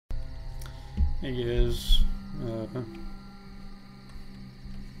Hey guys,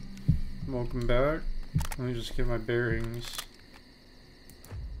 welcome back. Let me just get my bearings.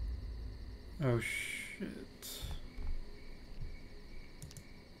 Oh shit.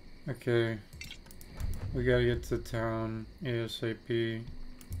 Okay, we gotta get to town ASAP.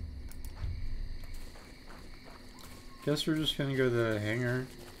 Guess we're just gonna go to the hangar.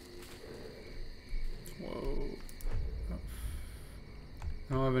 Whoa.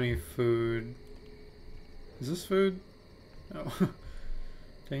 I don't have any food. Is this food? Oh.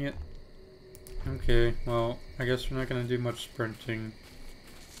 Dang it. Okay, well, I guess we're not gonna do much sprinting.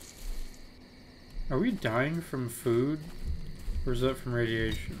 Are we dying from food? Or is that from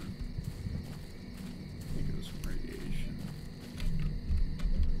radiation? I think it was from radiation.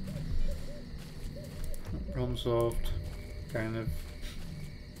 Problem solved. Kind of.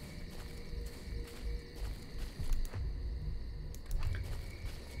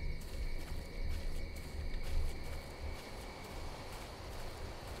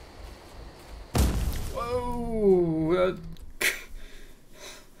 Whoa!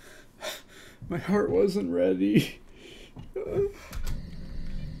 My heart wasn't ready. My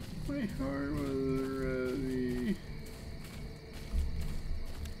heart wasn't ready.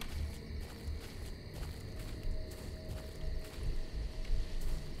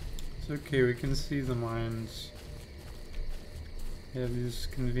 It's okay, we can see the mines. They have these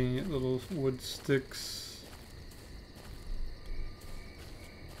convenient little wood sticks.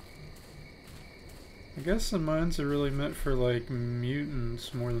 I guess the mines are really meant for like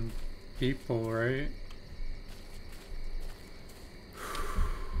mutants more than people, right?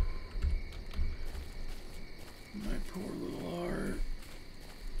 My poor little heart.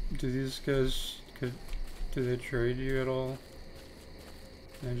 Do these guys, do they trade you at all?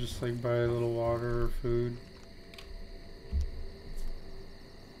 Can I just like buy a little water or food?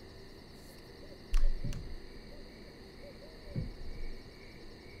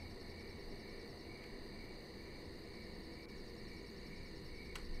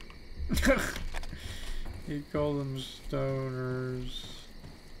 You call them stoners.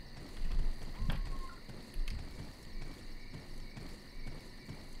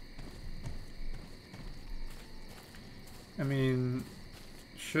 I mean,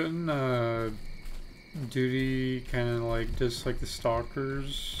 shouldn't duty kind of like just like the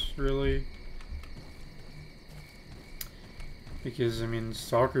stalkers, really? Because I mean,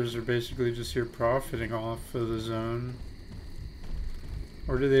 stalkers are basically just here profiting off of the zone.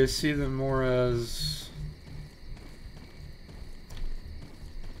 Or do they see them more as...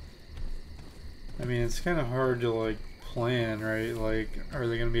 I mean, it's kind of hard to like plan, right? Like, are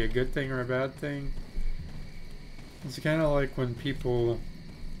they going to be a good thing or a bad thing? It's kind of like when people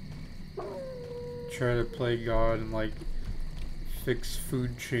try to play God and like fix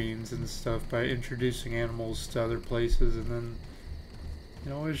food chains and stuff by introducing animals to other places, and then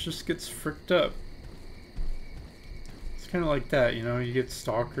it always just gets fricked up. It's kind of like that, you know, you get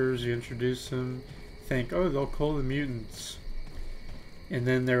stalkers, you introduce them, think, oh, they'll cull the mutants, and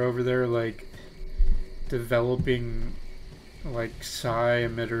then they're over there like developing like psi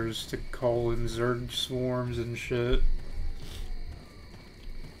emitters to call in Zerg swarms and shit.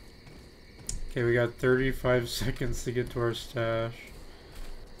 Okay, we got 35 seconds to get to our stash.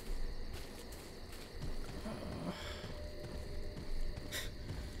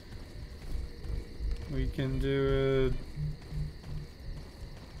 We can do it.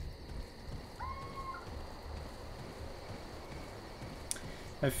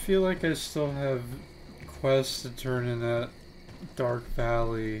 I feel like I still have quests to turn in that Dark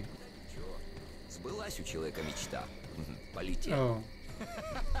Valley. Oh.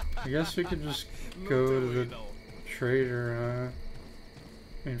 I guess we could just go to the trader, huh?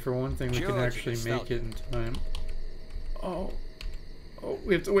 I mean, for one thing, we can actually make it in time. Oh. Oh,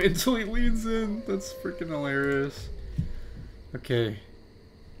 we have to wait until he leans in. That's freaking hilarious. Okay.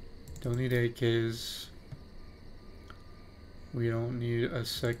 Don't need AKs. We don't need a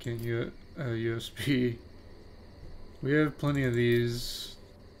second USB. We have plenty of these.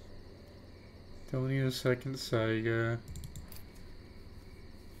 Don't need a second Saiga.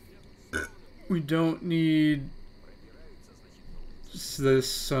 We don't need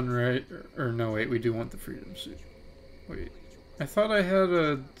this sunrise, or no, wait, we do want the freedom suit. Wait, I thought I had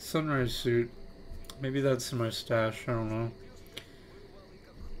a sunrise suit. Maybe that's in my stash, I don't know.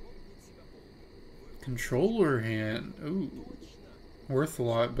 Controller hand, ooh. Worth a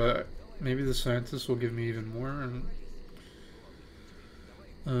lot, but maybe the scientist will give me even more.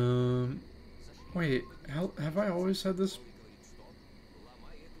 And wait, have I always had this?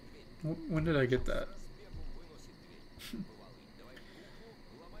 When did I get that?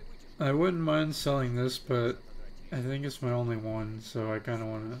 I wouldn't mind selling this, but I think it's my only one, so I kind of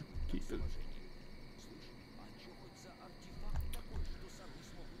want to keep it.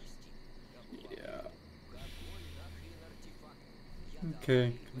 Yeah.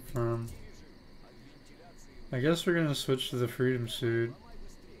 Okay, confirm. I guess we're gonna switch to the freedom suit.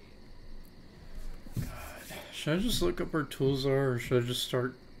 God, should I just look up where tools are, or should I just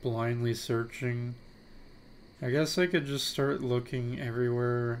start blindly searching? I guess I could just start looking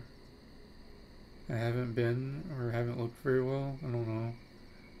everywhere I haven't been or haven't looked very well. I don't know.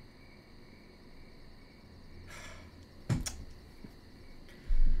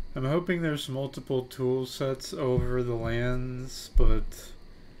 I'm hoping there's multiple tool sets over the lands, but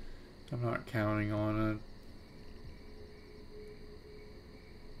I'm not counting on it.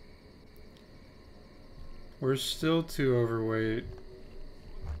 We're still too overweight.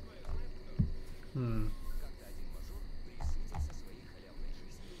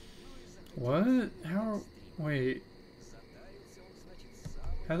 What? How? Wait.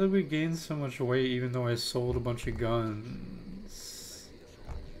 How did we gain so much weight even though I sold a bunch of guns?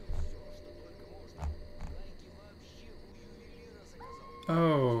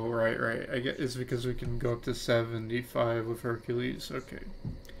 Oh, right. I guess it's because we can go up to 75 with Hercules. Okay.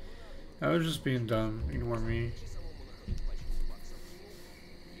 I was just being dumb. Ignore me.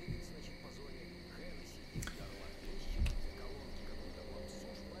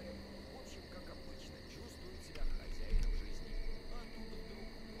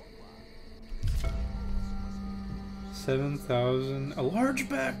 $7,000. A large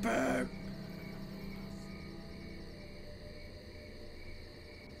backpack.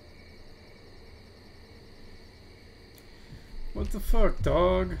 What the fuck,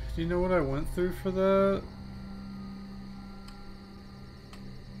 dog? Do you know what I went through for that?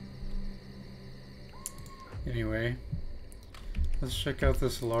 Anyway, let's check out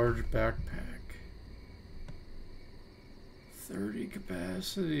this large backpack. 30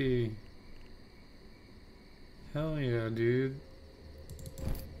 capacity. Hell yeah, dude.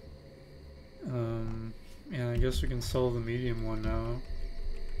 Yeah, I guess we can sell the medium one now.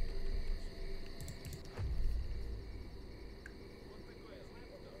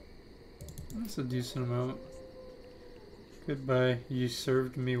 That's a decent amount. Goodbye, you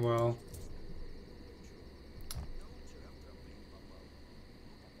served me well.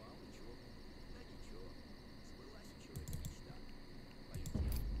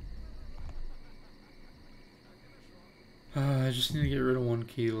 I just need to get rid of 1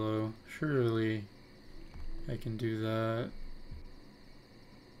 kilo. Surely I can do that.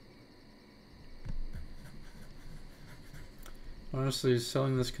 Honestly,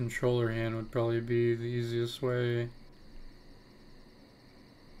 selling this controller hand would probably be the easiest way.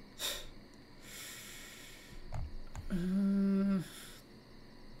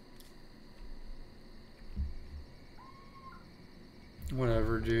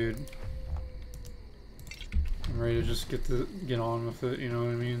 Whatever, dude. I'm ready to just get on with it, you know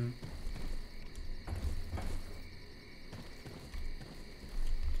what I mean?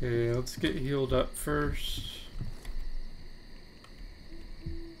 Okay, let's get healed up first.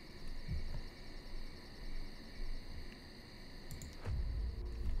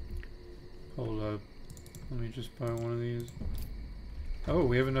 Hold up. Let me just buy one of these. Oh,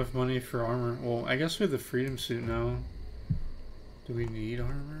 we have enough money for armor. Well, I guess we have the freedom suit now. Do we need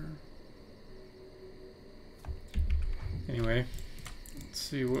armor? Anyway, let's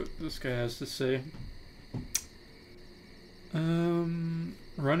see what this guy has to say.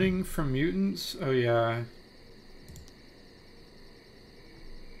 Running from mutants? Oh yeah.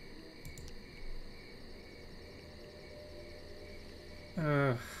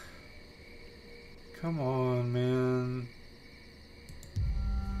 Come on, man.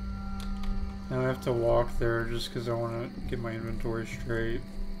 Now I have to walk there just because I want to get my inventory straight.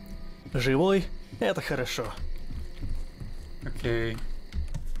 Живой? Это хорошо. Okay.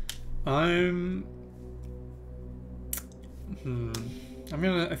 I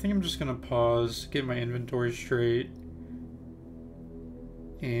think I'm just gonna pause, get my inventory straight,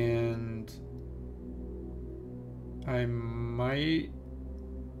 and I might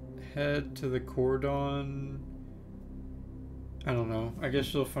head to the cordon. I don't know. I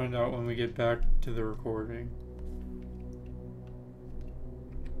guess you'll find out when we get back to the recording.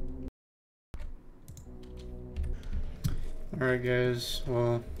 Alright guys,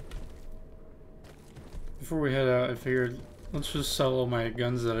 well, before we head out, I figured let's just sell all my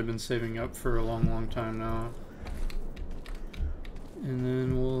guns that I've been saving up for a long time now. And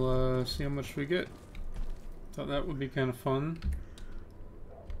then we'll see how much we get. Thought that would be kind of fun.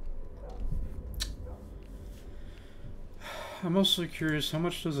 I'm also curious, how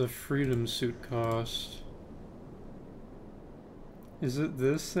much does a freedom suit cost? Is it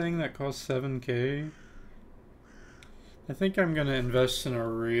this thing that costs 7K? I think I'm gonna invest in a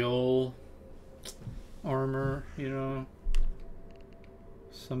real armor, you know?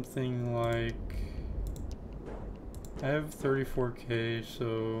 Something like... I have 34K,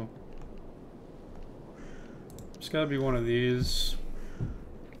 so... It's gotta be one of these.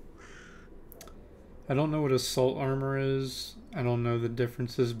 I don't know what assault armor is. I don't know the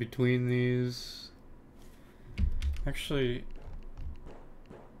differences between these. Actually,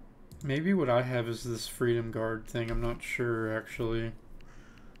 maybe what I have is this freedom guard thing. I'm not sure, actually.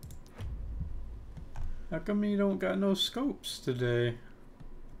 How come you don't got no scopes today?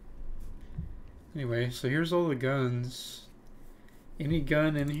 Anyway, so here's all the guns. Any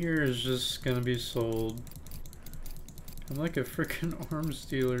gun in here is just gonna be sold. I'm like a freaking arms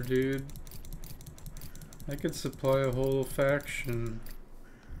dealer, dude. I could supply a whole faction.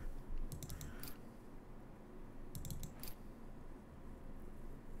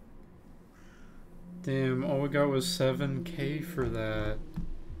 Damn, all we got was 7K for that.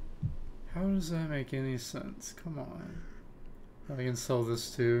 How does that make any sense? Come on. I can sell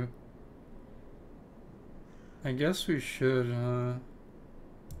this too. I guess we should,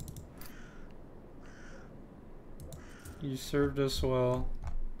 You served us well.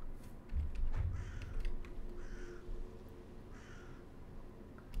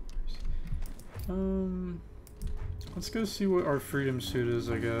 Let's go see what our freedom suit is,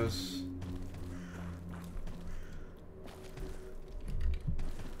 I guess.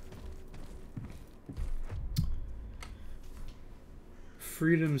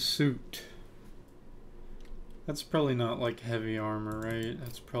 Freedom suit. That's probably not like heavy armor, right?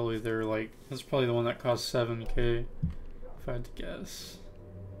 That's probably their like, that's probably the one that costs 7K, if I had to guess.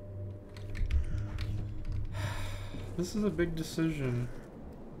 This is a big decision.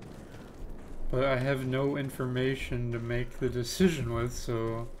 But I have no information to make the decision with,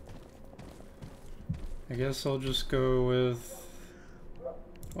 so I guess I'll just go with...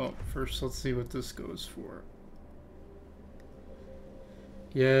 Oh, first let's see what this goes for.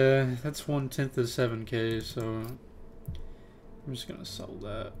 Yeah, that's 1/10 of 7K, so I'm just gonna sell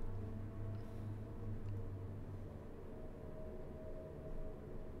that.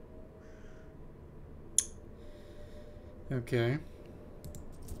 Okay.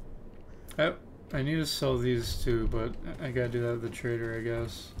 Oh, I need to sell these too, but I gotta do that at the trader, I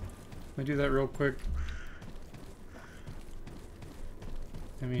guess. Let me do that real quick.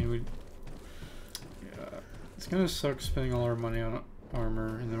 I mean, yeah, it's gonna suck spending all our money on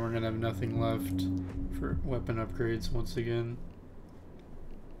armor, and then we're gonna have nothing left for weapon upgrades once again.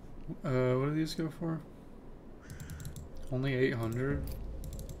 What do these go for? Only 800?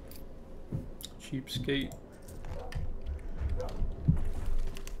 Cheapskate.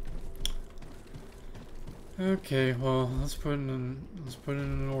 Okay, well, let's put it in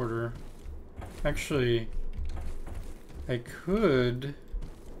an order. Actually, I could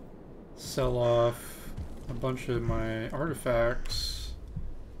sell off a bunch of my artifacts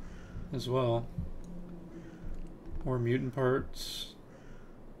as well, or mutant parts.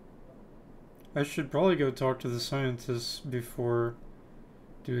 I should probably go talk to the scientists before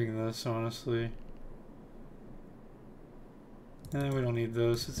doing this, honestly. We don't need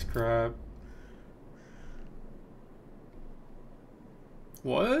this, it's crap.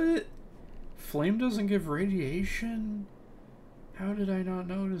 What? Flame doesn't give radiation? How did I not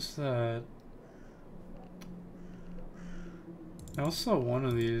notice that? I'll sell one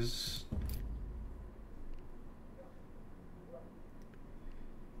of these.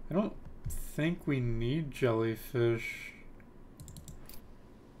 I don't think we need jellyfish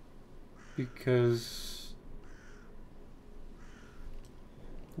because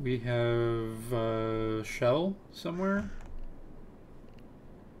we have a shell somewhere.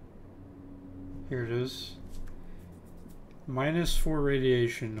 Here it is. -4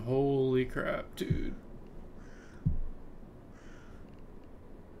 radiation. Holy crap, dude.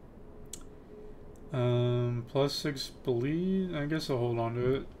 +6 bleed. I guess I'll hold on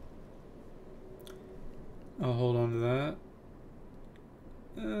to it. I'll hold on to that.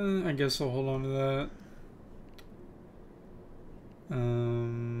 I guess I'll hold on to that.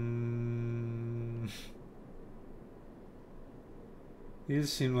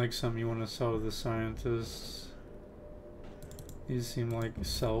 These seem like something you want to sell to the scientists. These seem like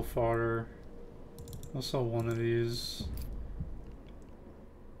cell fodder. I'll sell one of these.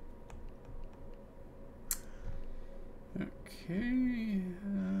 Okay,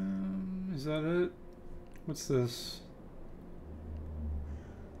 is that it? What's this?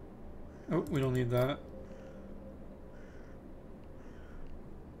 Oh, we don't need that.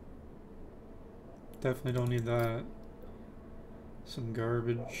 Definitely don't need that. Some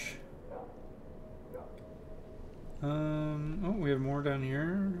garbage. Oh, we have more down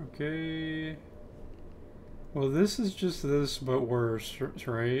here. Okay. Well, this is just this, but worse,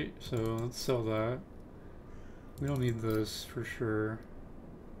 right? So let's sell that. We don't need this for sure.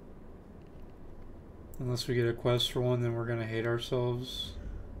 Unless we get a quest for one, then we're gonna hate ourselves.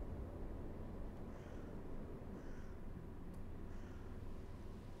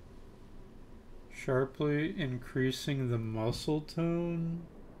 Sharply increasing the muscle tone?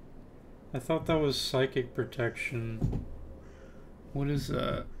 I thought that was psychic protection. What is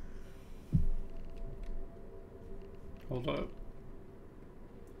that? Hold up.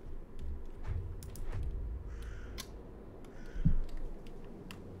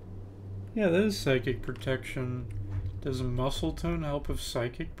 Yeah, that is psychic protection. Does muscle tone help with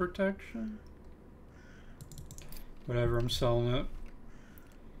psychic protection? Whatever, I'm selling it.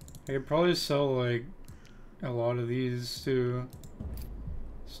 I could probably sell like a lot of these too.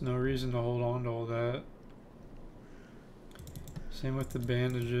 There's no reason to hold on to all that. Same with the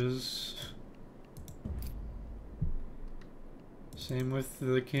bandages. Same with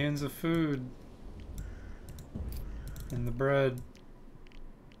the cans of food. And the bread.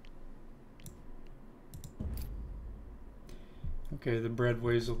 Okay, the bread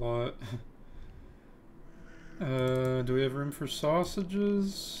weighs a lot. Do we have room for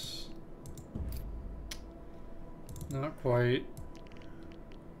sausages? Not quite.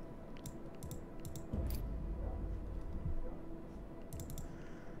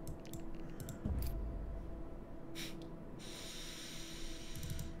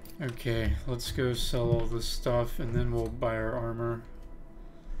 Okay, let's go sell all this stuff and then we'll buy our armor.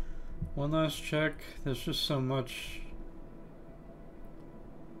 One last check. There's just so much.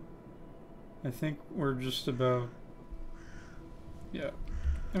 I think we're just about... Yeah.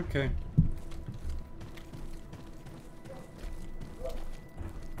 Okay.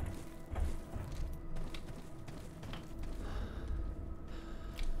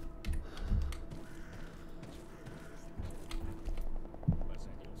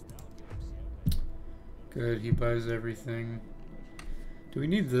 Good, he buys everything. Do we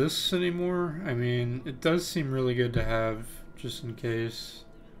need this anymore? I mean, it does seem really good to have, just in case.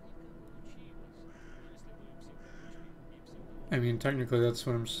 I mean, technically that's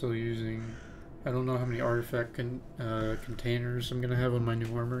what I'm still using. I don't know how many artifact containers I'm gonna have on my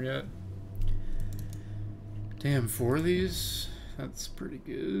new armor yet. Damn, 4 of these? That's pretty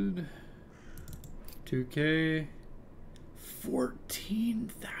good. 2K.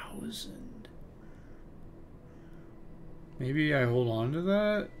 14,000. Maybe I hold on to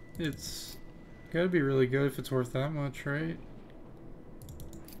that? It's gotta be really good if it's worth that much, right?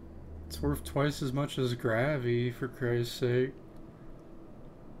 It's worth twice as much as Gravy, for Christ's sake.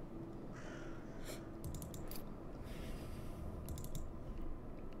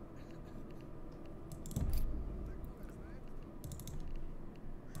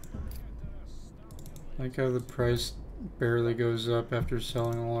 I like how the price barely goes up after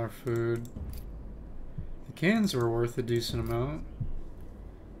selling all our food. The cans were worth a decent amount.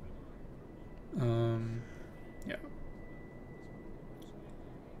 Yeah.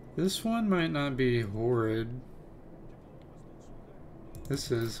 This one might not be horrid.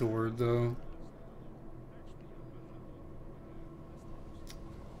 This is horrid though.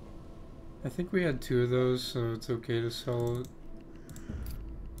 I think we had 2 of those, so it's okay to sell it.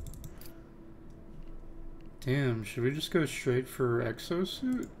 Damn, should we just go straight for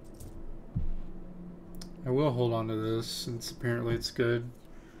exosuit? I will hold on to this since apparently it's good.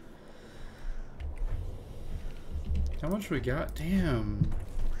 How much we got? Damn.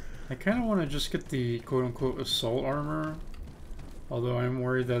 I kind of want to just get the quote-unquote assault armor. Although I'm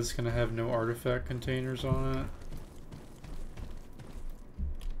worried that it's going to have no artifact containers on it.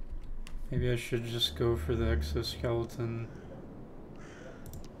 Maybe I should just go for the exoskeleton.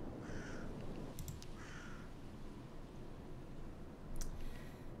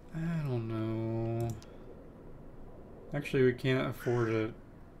 I don't know. Actually, we can't afford it.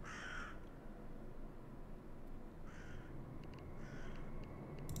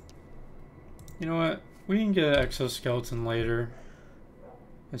 You know what? We can get an exoskeleton later.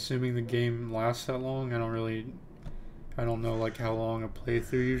 Assuming the game lasts that long. I don't know like how long a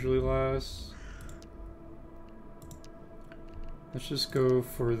playthrough usually lasts. Let's just go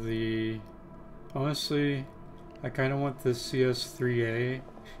for the... Honestly, I kind of want the CS3A.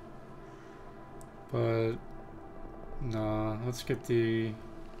 But... Nah, let's get the...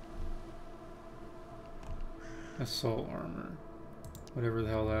 assault armor. Whatever the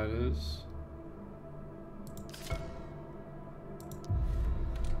hell that is.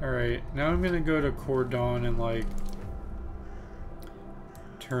 Alright, now I'm gonna go to Cordon and like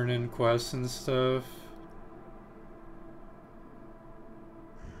turn in quests and stuff.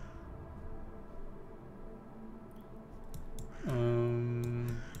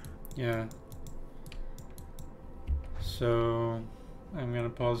 Yeah. So I'm gonna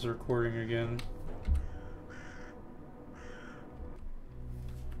pause the recording again.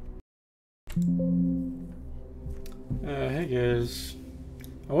 Hey guys.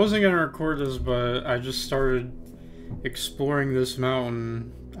 I wasn't gonna record this, but I just started exploring this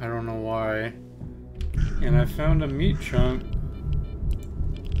mountain. I don't know why. And I found a meat chunk.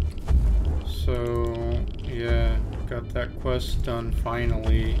 So, yeah, got that quest done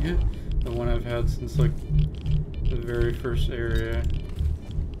finally. The one I've had since like the very first area.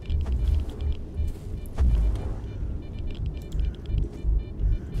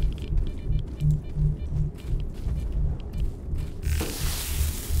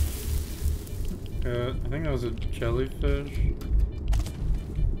 I think that was a jellyfish.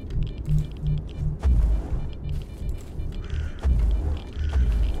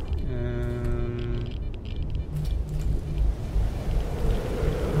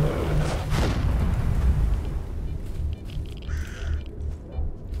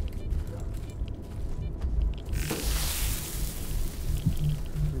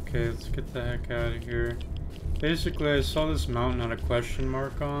 Okay, let's get the heck out of here. Basically, I saw this mountain had a question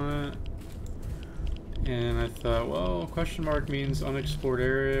mark on it. And I thought, well, question mark means unexplored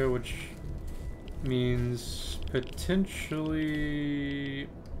area, which means potentially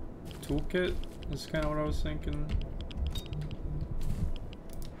toolkit. That's kind of what I was thinking.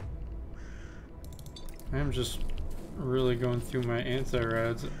 I'm just really going through my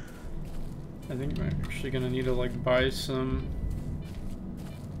anti-rads. I think I'm actually gonna need to like buy some.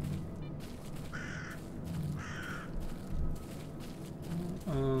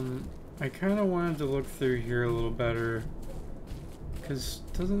 I kind of wanted to look through here a little better, because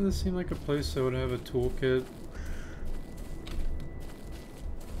doesn't this seem like a place that would have a toolkit?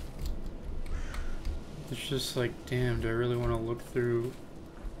 It's just like, damn, do I really want to look through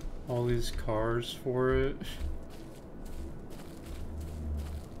all these cars for it?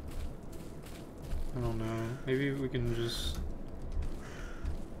 I don't know. Maybe we can just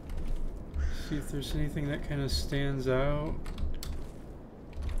see if there's anything that kind of stands out.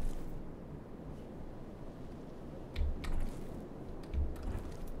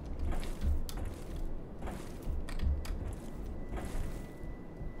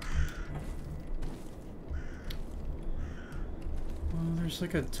 There's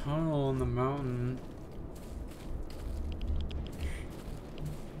like a tunnel on the mountain.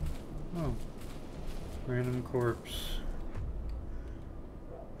 Oh. Random corpse.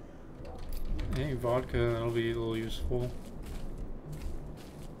 Hey, vodka, that'll be a little useful.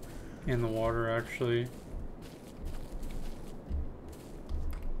 And the water, actually.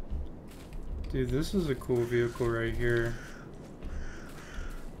 Dude, this is a cool vehicle right here.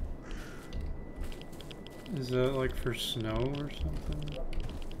 Is that like for snow or something?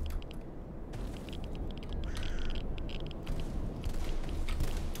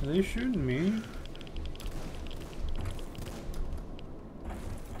 Are they shooting me?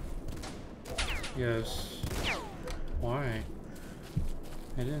 Yes. Why?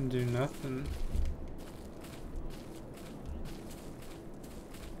 I didn't do nothing.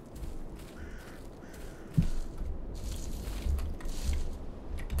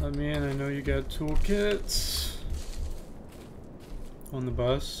 Let me in, I know you got toolkits. On the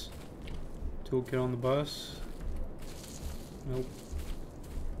bus. Toolkit on the bus. Nope.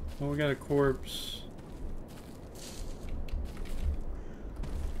 Oh, we got a corpse.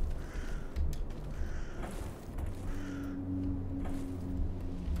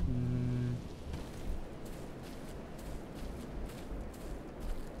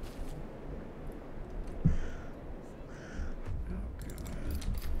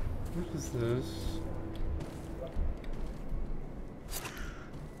 What is this?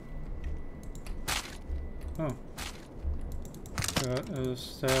 Oh. Got a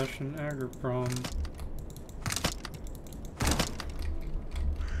stash and agriprom.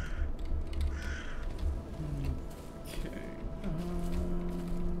 Okay.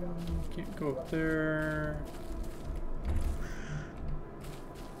 Can't go up there.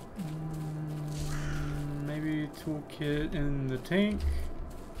 Maybe toolkit in the tank.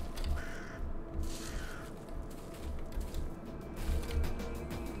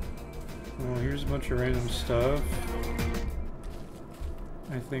 Well, here's a bunch of random stuff.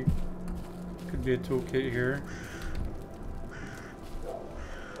 I think could be a toolkit here.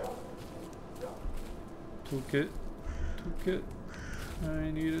 Toolkit. Toolkit.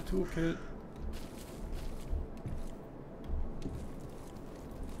 I need a toolkit.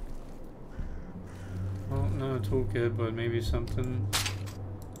 Well, not a toolkit, but maybe something.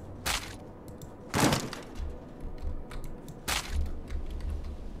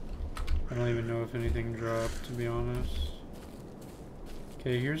 I don't even know if anything dropped, to be honest.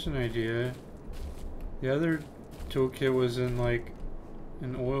 Okay, here's an idea. The other toolkit was in like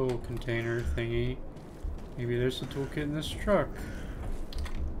an oil container thingy. Maybe there's a toolkit in this truck.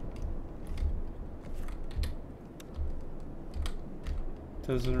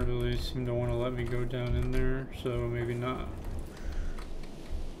 Doesn't really seem to want to let me go down in there, so maybe not.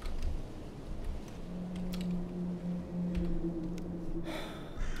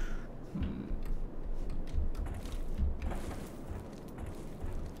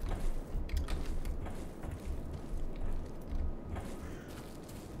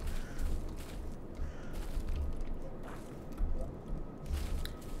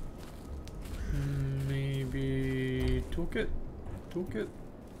 Maybe toolkit? Toolkit?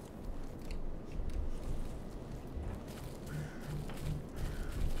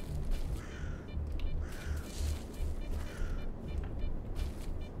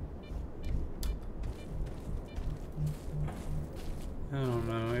 I don't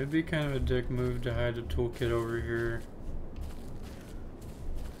know, it'd be kind of a dick move to hide a toolkit over here.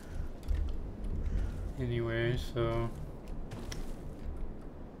 Anyway, so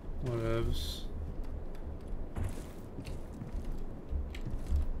whatevs.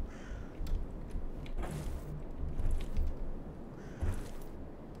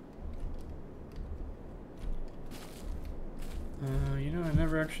 You know, I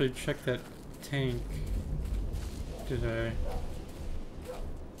never actually checked that tank, did I?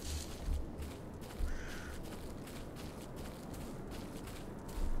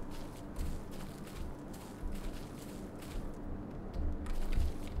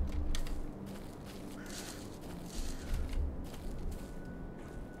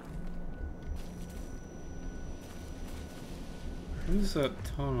 What is that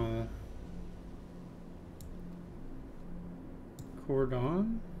tunnel?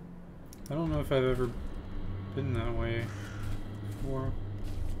 Cordon? I don't know if I've ever been that way before.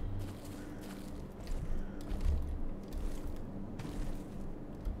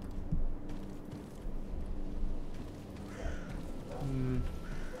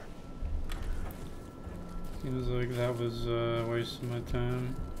 Seems like that was a waste of my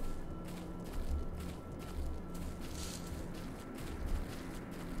time.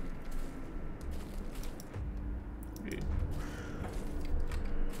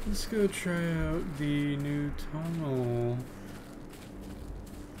 Let's go try out the new tunnel.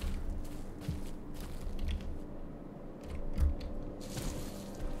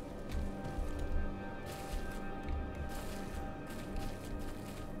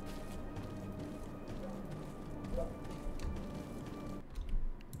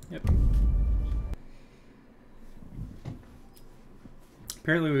 Yep.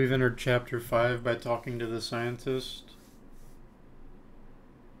 Apparently we've entered chapter 5 by talking to the scientist.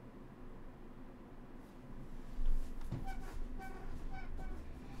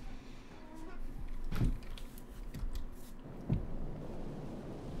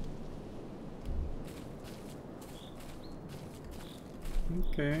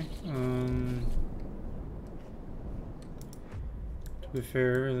 Okay, to be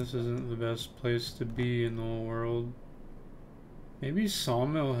fair, this isn't the best place to be in the whole world. Maybe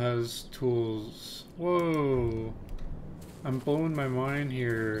Sawmill has tools. Whoa! I'm blowing my mind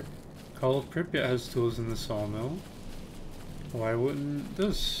here. Call of Pripyat has tools in the Sawmill. Why wouldn't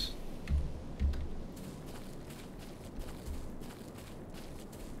this?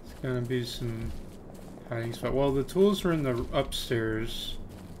 It's gonna be some hiding spot. Well, the tools were in the upstairs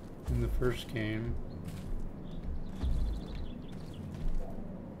in the first game.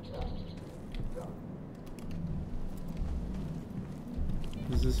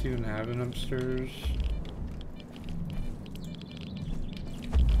 Does this even have an upstairs?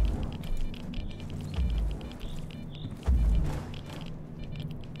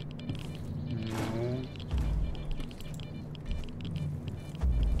 No.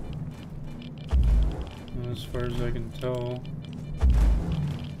 Not as far as I can tell.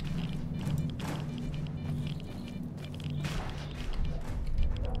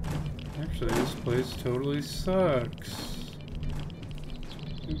 Actually, this place totally sucks.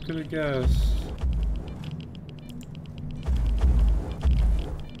 Who could have guessed?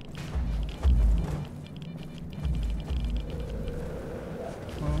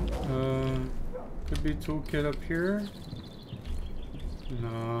 Well, could be toolkit up here.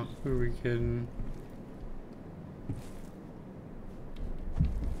 Nah, who are we kidding?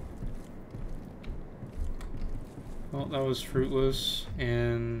 Well, that was fruitless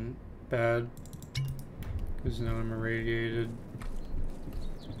and bad, because now I'm irradiated.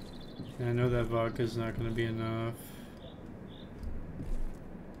 And I know that vodka's not going to be enough.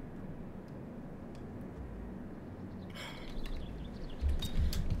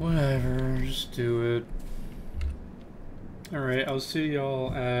 Whatever, just do it. Alright, I'll see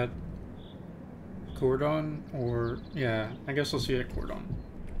y'all at Cordon, or yeah, I guess I'll see you at Cordon.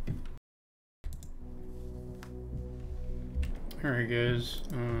 Alright guys,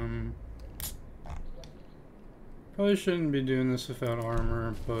 probably shouldn't be doing this without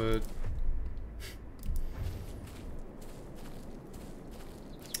armor, but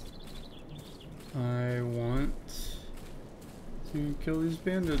I want to kill these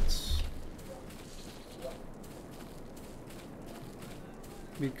bandits.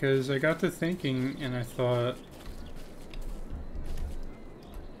 Because I got to thinking and I thought,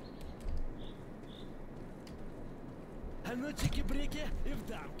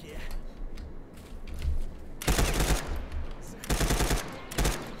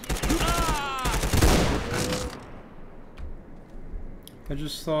 I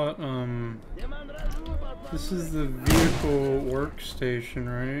just thought, this is the vehicle workstation,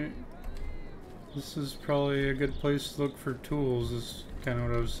 right? This is probably a good place to look for tools, is kind of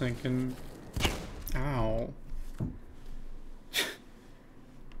what I was thinking. Ow.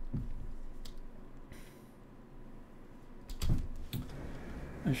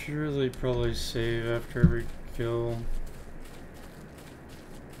 I should really probably save after every kill.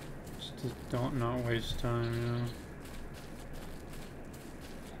 Just to don't not waste time, you know?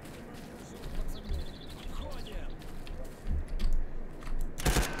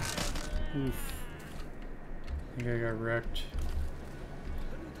 Oof. I think I got wrecked.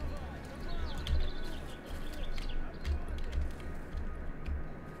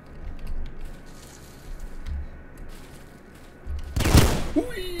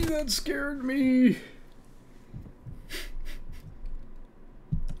 Whee! That scared me!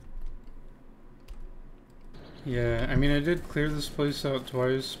 Yeah, I mean I did clear this place out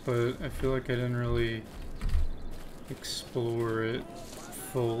twice, but I feel like I didn't really explore it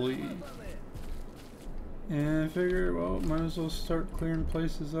fully. And I figured, well, might as well start clearing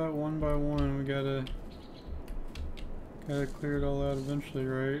places out one by one. We gotta clear it all out eventually,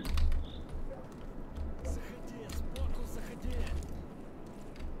 right?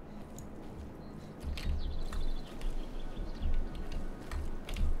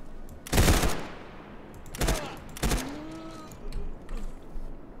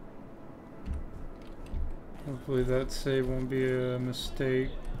 Hopefully that save won't be a mistake.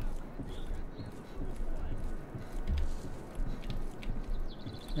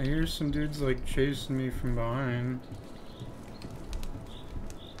 I hear some dudes like chasing me from behind.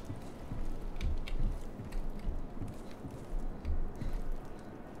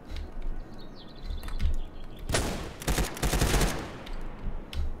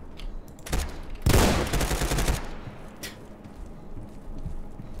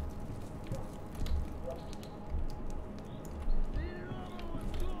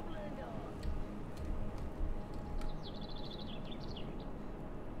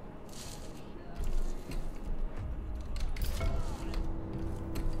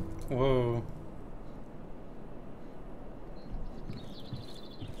 Whoa.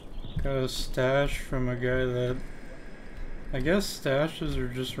 Got a stash from a guy that... I guess stashes are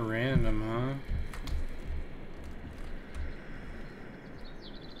just random, huh?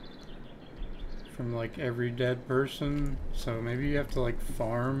 From like every dead person. So maybe you have to like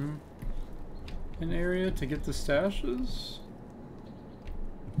farm an area to get the stashes?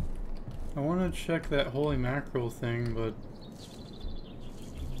 I want to check that holy mackerel thing, but...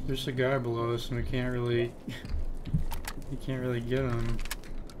 there's a guy below us and we can't really get him,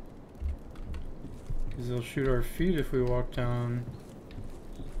 because they'll shoot our feet if we walk down.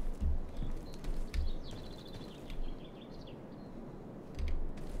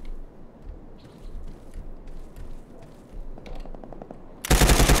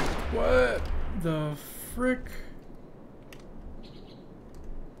 What the frick?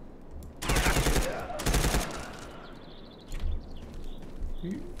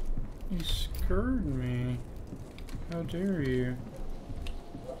 You scared me. How dare you?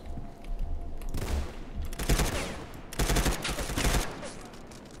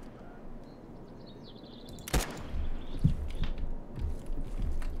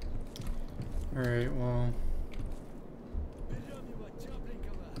 Alright, well.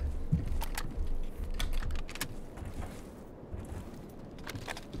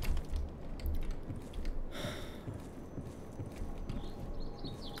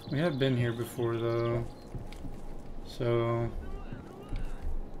 We have been here before though, So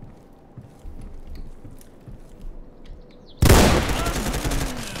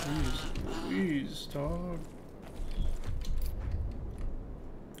Jeez, dog.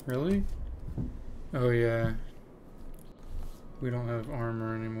 Really? Oh yeah. We don't have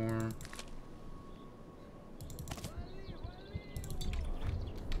armor anymore.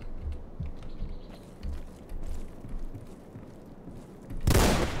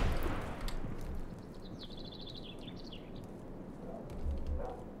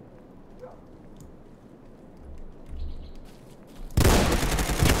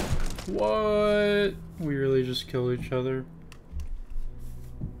 What? We really just kill each other?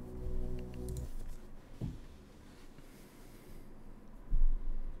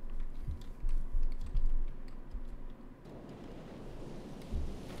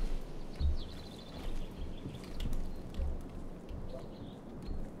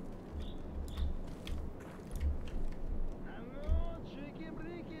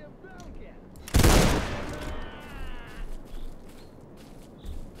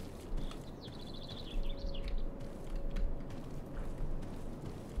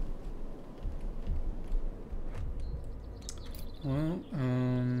 Well,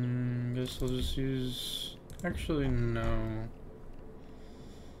 guess I'll just use... Actually, no.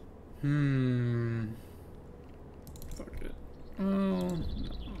 Fuck it. Well,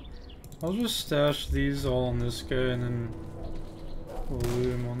 I'll just stash these all on this guy and then we'll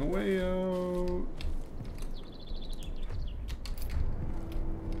loot him on the way out.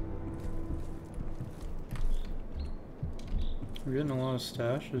 We're getting a lot of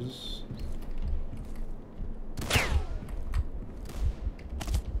stashes.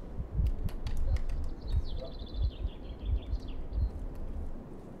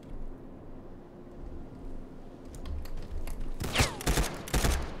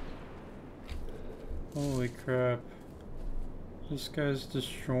 Holy crap. This guy's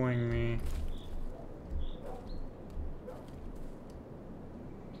destroying me.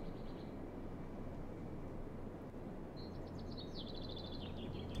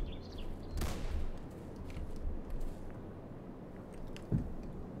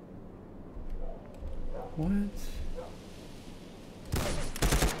 What?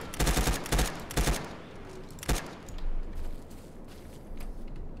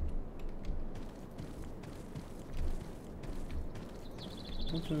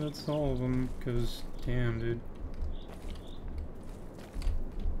 Hopefully that's all of them, because damn, dude.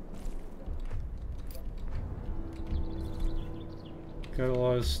 Got a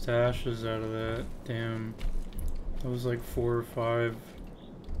lot of stashes out of that. Damn. That was like 4 or 5.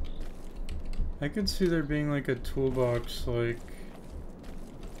 I could see there being like a toolbox, like,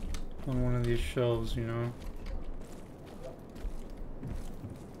 on one of these shelves, you know?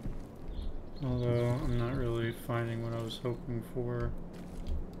 Although, I'm not really finding what I was hoping for.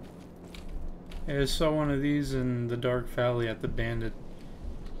 Hey, I saw one of these in the Dark Valley at the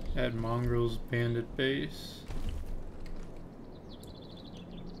at Mongrel's bandit base.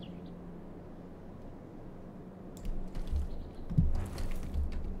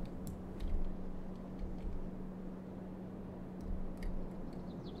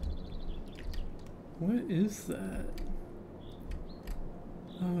 What is that?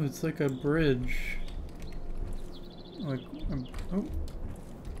 Oh, it's like a bridge. Like, oh.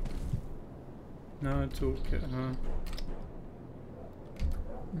 Not a toolkit, huh?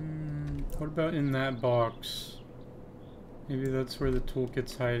 What about in that box? Maybe that's where the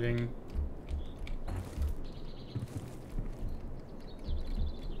toolkit's hiding.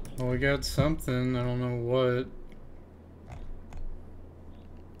 Well, we got something. I don't know what.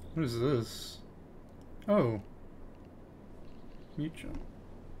 What is this? Oh. Meat jump.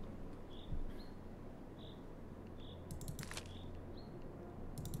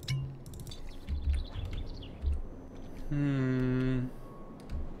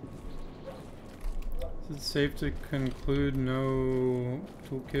 Is it safe to conclude no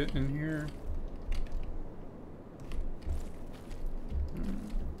toolkit in here?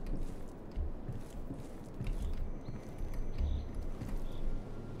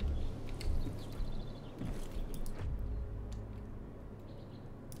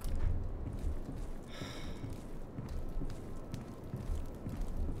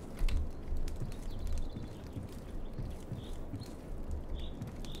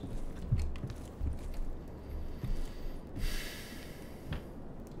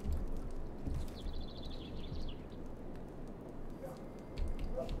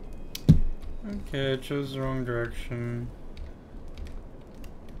 Okay, I chose the wrong direction.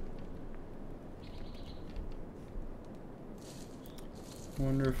 I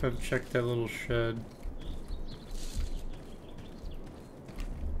wonder if I've checked that little shed.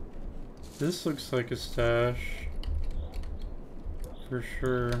 This looks like a stash. For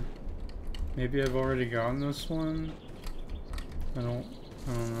sure. Maybe I've already gotten this one? I don't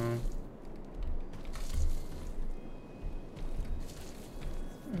know.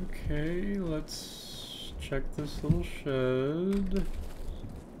 Okay, let's check this little shed.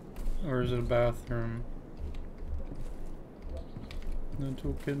 Or is it a bathroom? No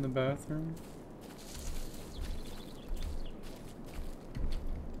toolkit in the bathroom?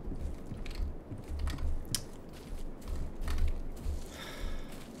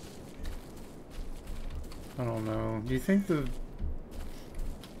 I don't know. Do you think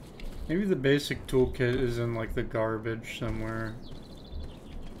maybe the basic toolkit is in like the garbage somewhere?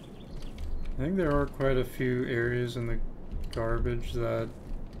 I think there are quite a few areas in the garbage that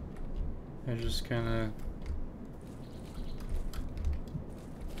I just kind of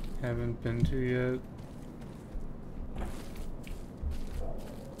haven't been to yet.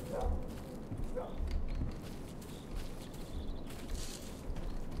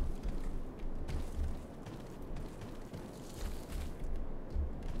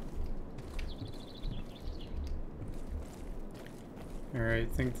 Alright,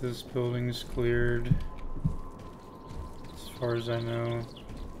 I think this building's cleared, as far as I know.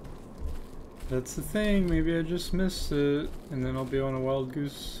 That's the thing, maybe I just missed it, and then I'll be on a wild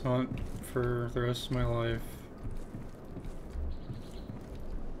goose hunt for the rest of my life.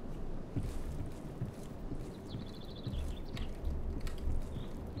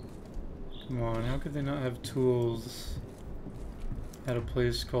 Come on, how could they not have tools at a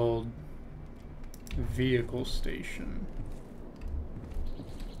place called Vehicle Station?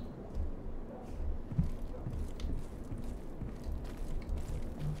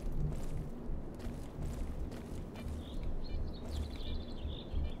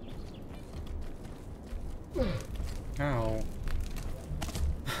 Ow.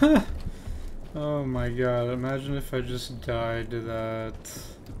 Oh my god, imagine if I just died to that.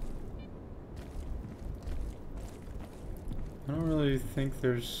 I don't really think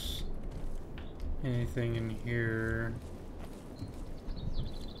there's anything in here.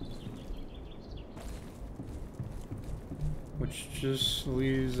 Which just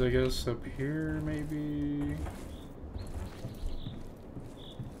leaves, I guess, up here, maybe?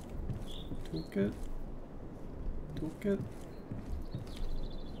 Toolkit? Toolkit?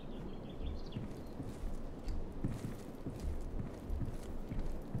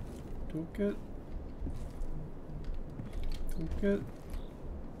 Toolkit? Toolkit?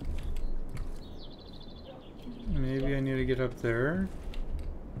 Maybe I need to get up there.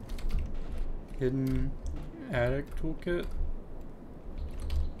 Hidden attic toolkit.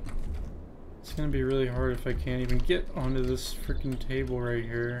 It's gonna be really hard if I can't even get onto this freaking table right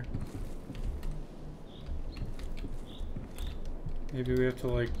here. Maybe we have to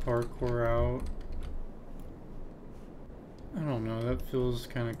like parkour out. I don't know, that feels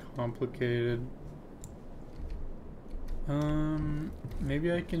kind of complicated.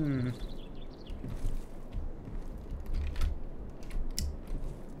 Maybe I can...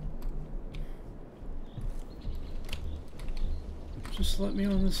 Just let me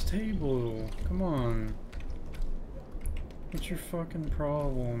on this table. Come on. What's your fucking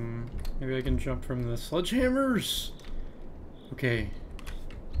problem? Maybe I can jump from the sledgehammers? Okay.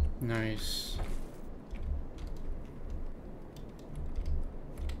 Nice.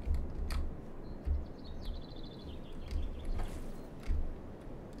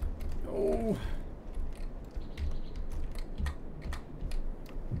 Oh.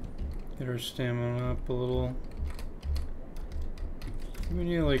 Get our stamina up a little. We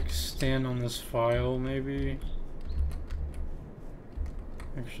need to like stand on this file maybe.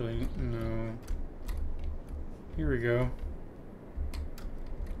 Actually, no. Here we go.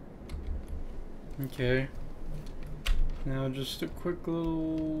 Okay. Now just a quick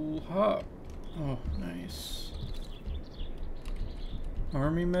little hop. Oh, nice.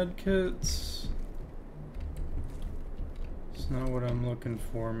 Army medkits? It's not what I'm looking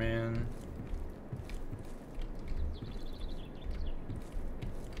for, man.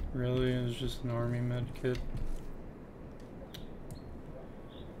 Really? It's just an army medkit?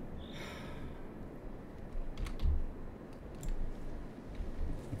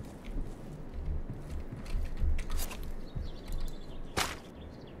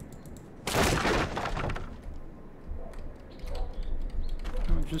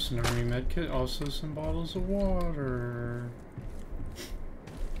 Oh, just an army medkit. Also some bottles of water.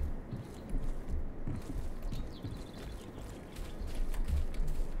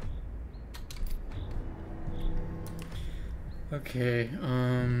 Okay,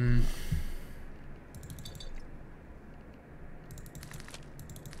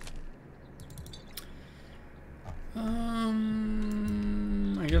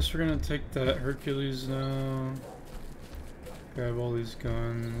 guess we're gonna take that Hercules now. Grab all these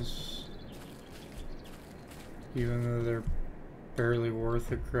guns. Even though they're barely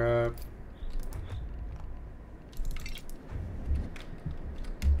worth a crap.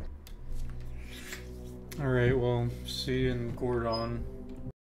 Alright, well, see you in Gordon.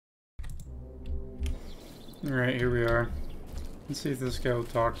 Alright, here we are. Let's see if this guy will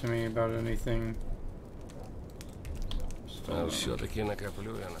talk to me about anything.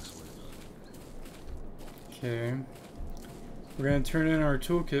 Okay. We're gonna turn in our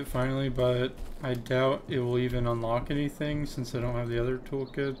toolkit finally, but I doubt it will even unlock anything since I don't have the other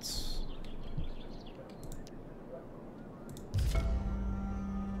toolkits.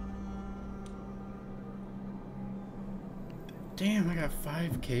 Damn, I got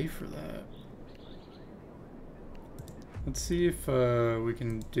 5K for that. Let's see if we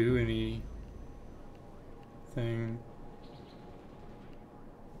can do anything.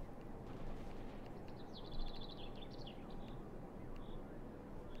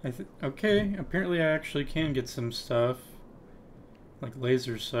 Okay, apparently I actually can get some stuff. Like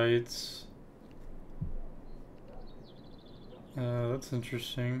laser sights. That's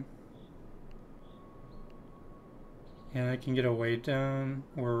interesting. And I can get a weight down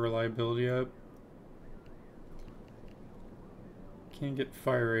or reliability up. Can't get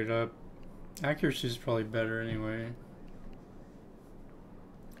fire rate up. Accuracy is probably better anyway.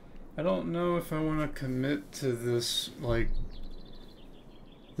 I don't know if I want to commit to this, like...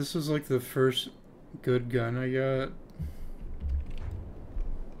 This is like the first good gun I got.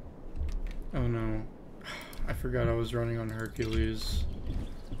 Oh no. I forgot I was running on Hercules.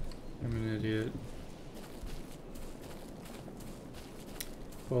 I'm an idiot.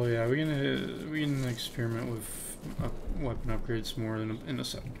 Well, yeah, we can experiment with weapon upgrades more in a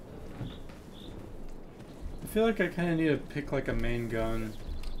sec. I feel like I kind of need to pick like a main gun.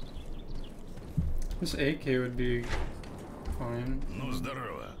 This AK would be fine.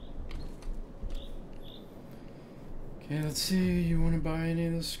 Okay, let's see. You want to buy any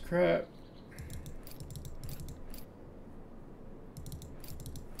of this crap?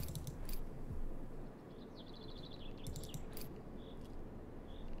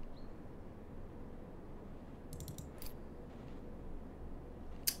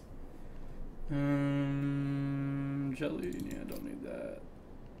 Jelly, yeah, I don't need that.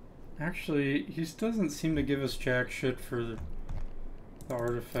 Actually, he doesn't seem to give us jack shit for the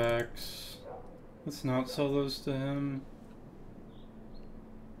artifacts. Let's not sell those to him.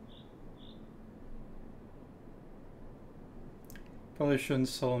 Probably shouldn't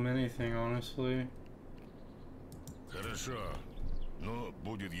sell him anything, honestly. Хорошо. Ну,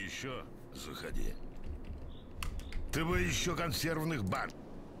 будет еще, заходи. Ты бы еще консервных банк.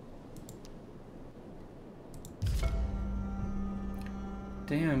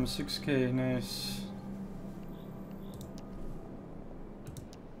 Damn, 6K, nice.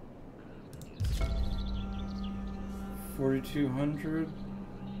 $4,200,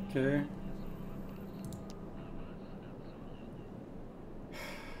 okay.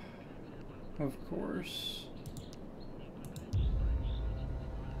 Of course.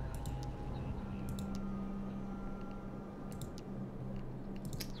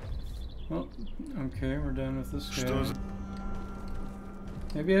 Well, okay, we're done with this guy.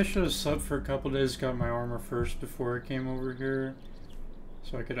 Maybe I should have subbed for a couple days, got my armor first before I came over here,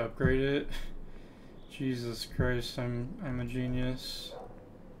 so I could upgrade it. Jesus Christ, I'm a genius.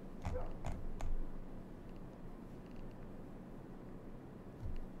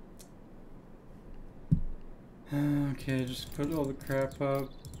 Okay, just put all the crap up.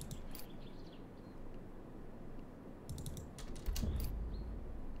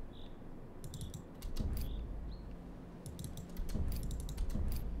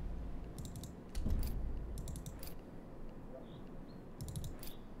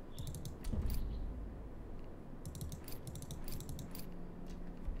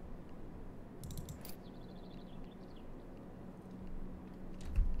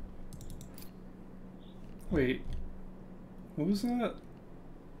 Wait, what was that?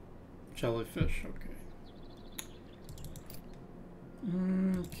 Jellyfish, okay.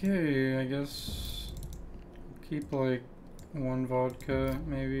 Okay, I guess keep like one vodka,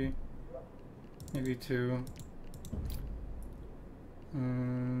 maybe. Maybe two.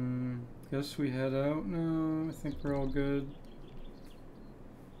 Guess we head out now. I think we're all good.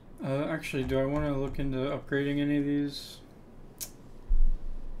 Actually, do I want to look into upgrading any of these?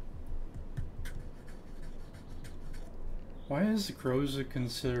 Why is Groza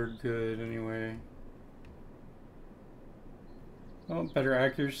considered good anyway? Oh, better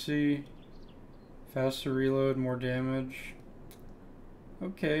accuracy, faster reload, more damage.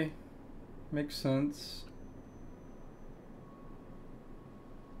 Okay. Makes sense.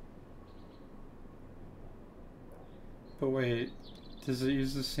 But wait, does it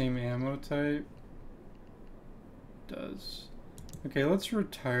use the same ammo type? It does. Okay, let's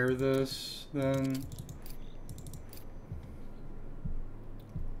retire this then.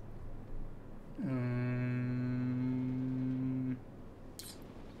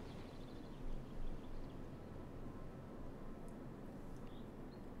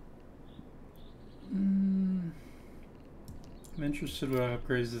 I'm interested what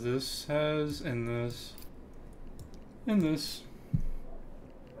upgrades this has, and this, and this.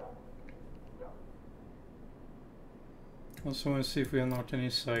 Also want to see if we unlocked any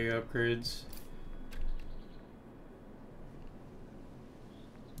Saga upgrades.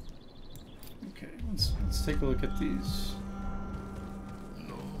 Okay, let's take a look at these.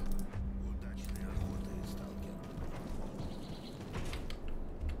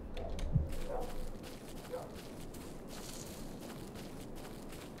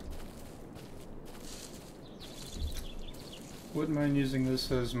 Wouldn't mind using this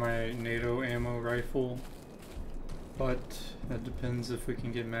as my NATO ammo rifle, but that depends if we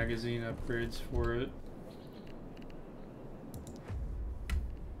can get magazine upgrades for it.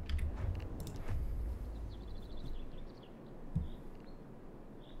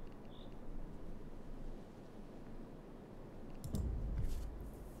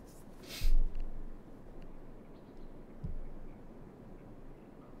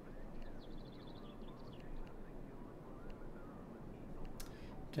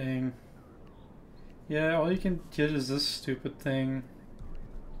 Dang. Yeah, all you can get is this stupid thing.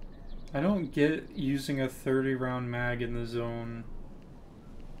 I don't get using a 30 round mag in the zone.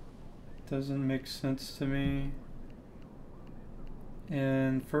 Doesn't make sense to me.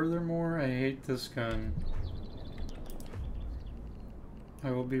 And furthermore, I hate this gun.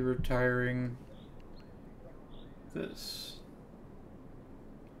 I will be retiring this.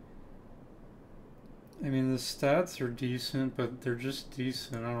 I mean, the stats are decent, but they're just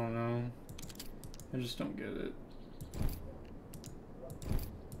decent. I don't know. I just don't get it.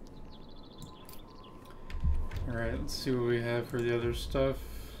 Alright, let's see what we have for the other stuff.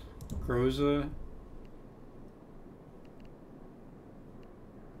 Groza.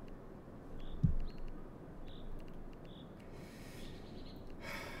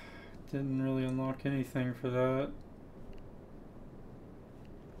 Didn't really unlock anything for that.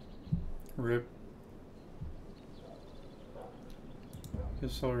 Rip.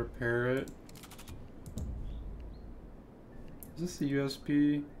 Guess I'll repair it. Is this the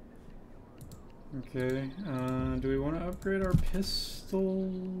USB? Okay, do we want to upgrade our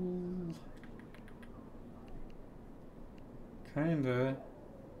pistol? Kinda.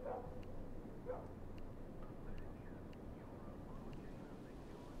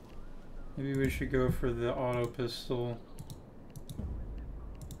 Maybe we should go for the auto pistol.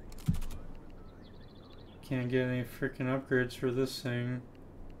 Can't get any freaking upgrades for this thing.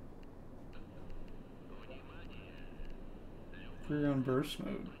 We're on burst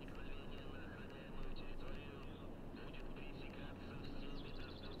mode.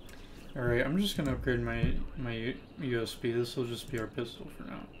 Alright, I'm just gonna upgrade my USB. This will just be our pistol for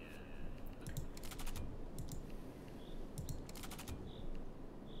now.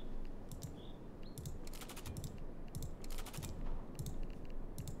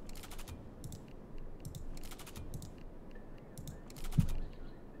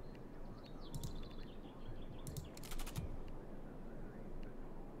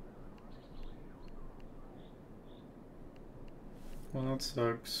 Well, that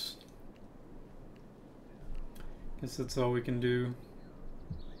sucks. Guess that's all we can do.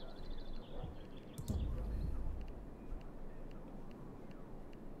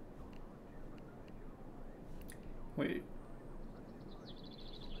 Wait.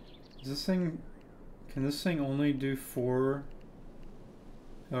 Is this thing... Can this thing only do 4?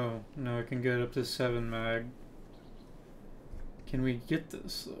 Oh, no, it can get up to 7 mag. Can we get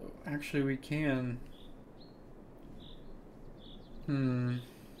this, though? Actually, we can.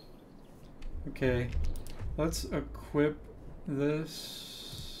 Okay. Let's equip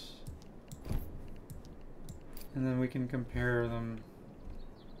this. And then we can compare them.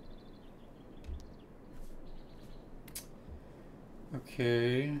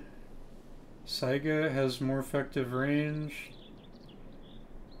 Okay. Saiga has more effective range,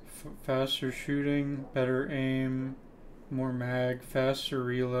 faster shooting, better aim, more mag, faster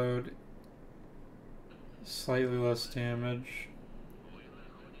reload, slightly less damage.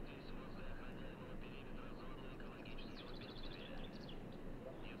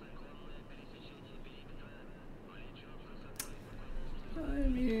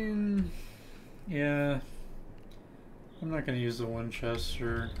 not gonna use the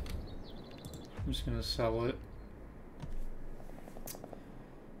Winchester. I'm just gonna sell it.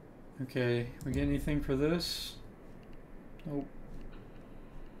 Okay, we get anything for this? Nope.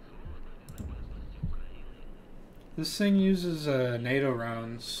 This thing uses NATO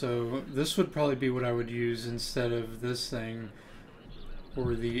rounds, so this would probably be what I would use instead of this thing,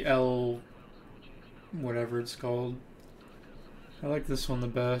 or the L, whatever it's called. I like this one the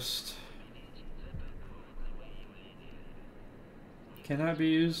best. Cannot be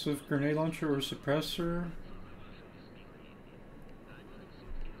used with grenade launcher or suppressor.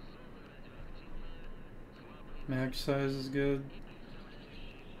 Mag size is good.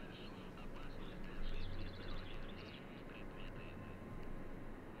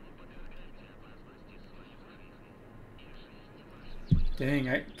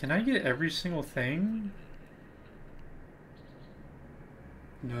 Dang, can I get every single thing?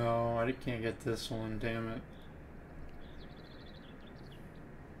 No, I can't get this one, damn it.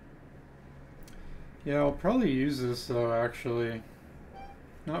 Yeah, I'll probably use this though, actually.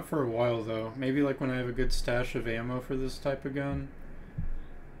 Not for a while though. Maybe like when I have a good stash of ammo for this type of gun.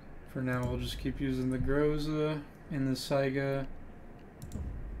 For now, I'll just keep using the Groza and the Saiga.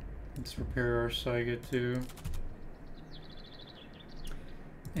 Let's repair our Saiga too.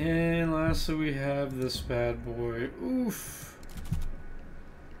 And lastly, we have this bad boy. Oof.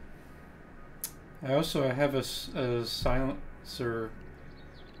 I have a silencer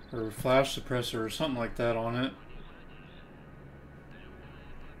or flash suppressor or something like that on it.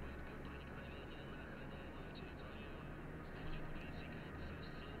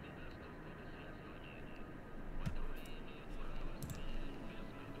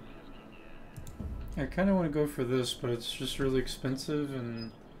 I kind of want to go for this, but it's just really expensive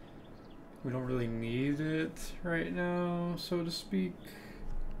and we don't really need it right now, so to speak.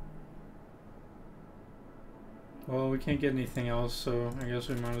 Well, we can't get anything else, so I guess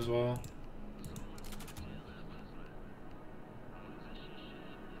we might as well.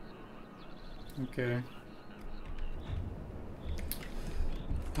 Okay.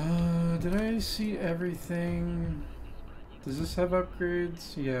 Did I see everything? Does this have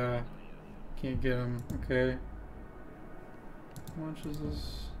upgrades? Yeah. Can't get them. Okay. How much is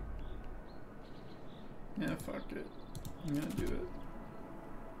this? Yeah, fuck it. I'm gonna do it.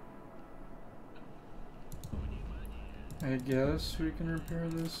 I guess we can repair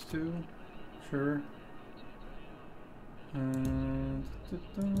this too. Sure. I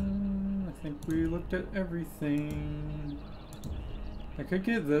think we looked at everything. I could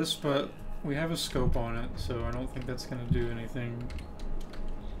get this, but we have a scope on it, so I don't think that's gonna do anything.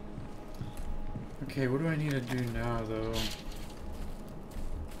 Okay, what do I need to do now, though?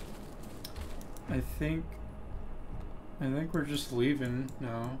 I think we're just leaving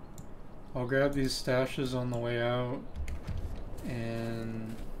now. I'll grab these stashes on the way out,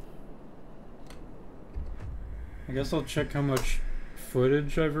 and I guess I'll check how much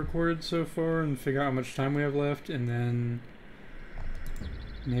footage I've recorded so far and figure out how much time we have left, and then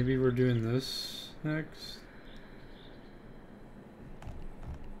maybe we're doing this next.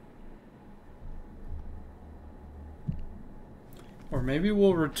 Or maybe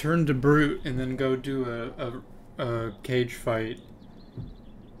we'll return to Brute and then go do a cage fight.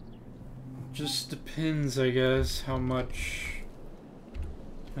 Just depends, I guess, how much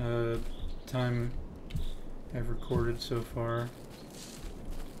time I've recorded so far.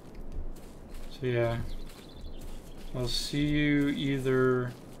 So yeah, I'll see you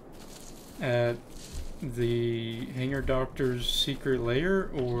either at the Hangar Doctor's secret lair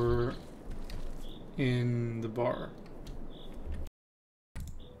or in the bar.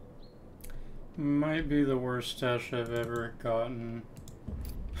 Might be the worst stash I've ever gotten.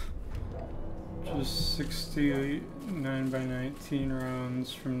 Just 69 by 19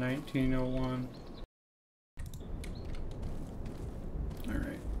 rounds from 1901.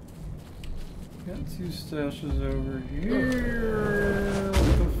 Alright. Got two stashes over here.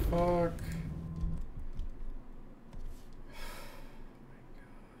 What the fuck?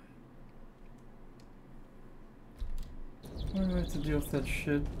 Why do I have to deal with that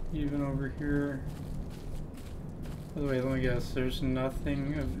shit even over here? By the way, let me guess, there's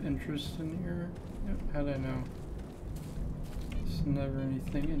nothing of interest in here? Yep, how'd I know? There's never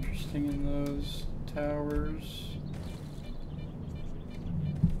anything interesting in those towers.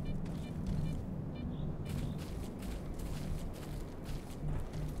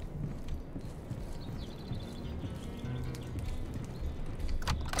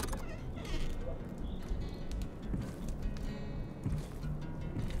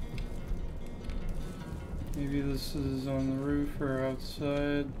 Maybe this is on the roof or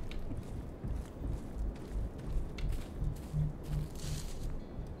outside.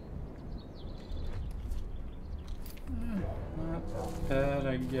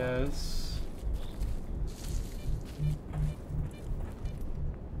 I guess.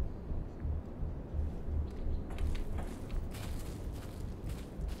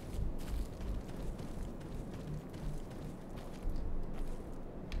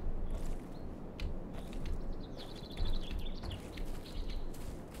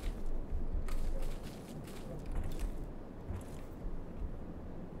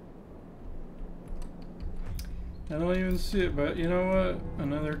 I don't even see it, but you know what?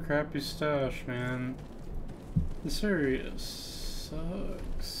 Another crappy stash, man. This area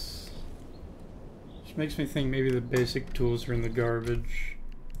sucks. Which makes me think maybe the basic tools are in the garbage.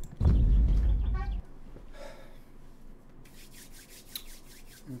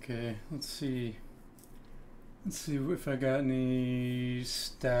 Okay, let's see. Let's see if I got any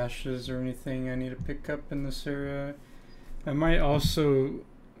stashes or anything I need to pick up in this area. I might also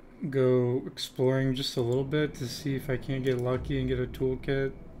go exploring just a little bit to see if I can't get lucky and get a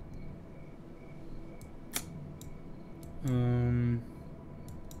toolkit.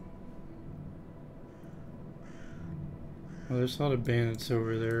 Well, there's a lot of bandits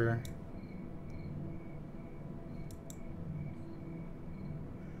over there.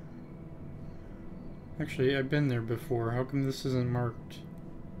 Actually, I've been there before. How come this isn't marked?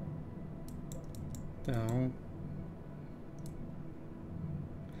 The hell?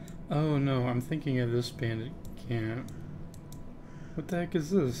 Oh no, I'm thinking of this bandit camp. What the heck is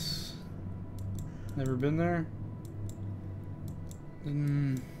this? Never been there?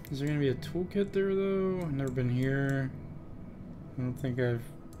 Is there gonna be a toolkit there though? I've never been here. I don't think I've...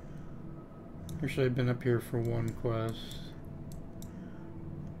 Actually, I've been up here for one quest.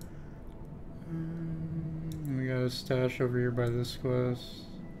 We got a stash over here by this quest.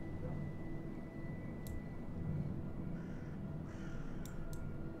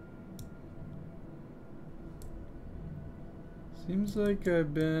 Seems like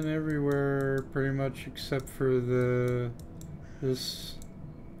I've been everywhere pretty much except for this.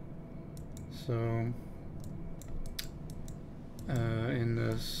 So in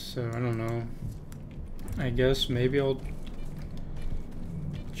this, so I don't know. I guess maybe I'll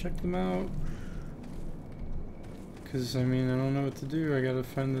check them out. Cause I mean I don't know what to do. I gotta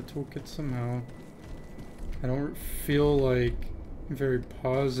find the toolkit somehow. I don't feel like very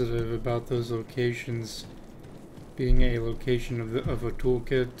positive about those locations being a location of a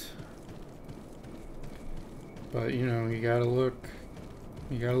toolkit, but you know, you gotta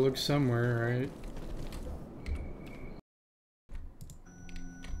look somewhere, right?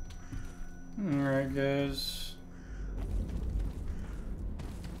 Alright guys,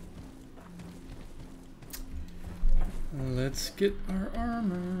 let's get our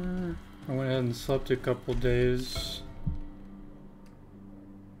armor. I went ahead and slept a couple days.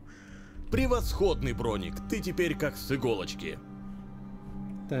 Превосходный броник, ты теперь как с иголочки.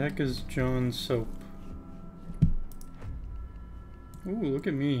 The heck is John's soap? Ooh, look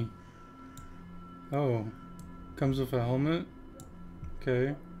at me. Oh, comes with a helmet.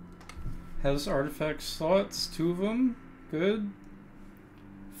 Okay. Has artifact slots, 2 of them. Good.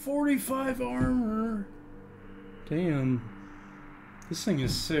 45 armor. Damn. This thing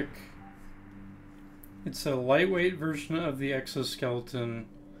is sick. It's a lightweight version of the exoskeleton.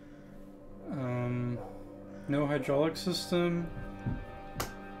 No hydraulic system.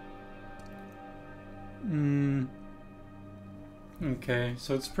 Okay,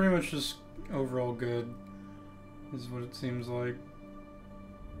 so it's pretty much just overall good, is what it seems like.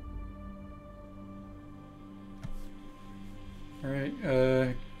 Alright,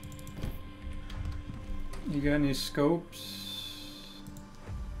 you got any scopes?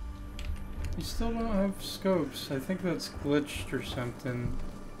 You still don't have scopes. I think that's glitched or something.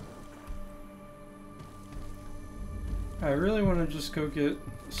 I really want to just go get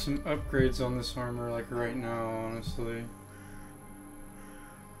some upgrades on this armor, like right now, honestly.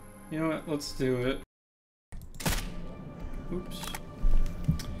 You know what? Let's do it. Oops.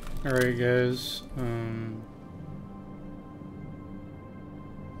 Alright, guys.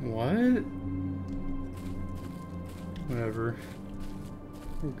 What? Whatever.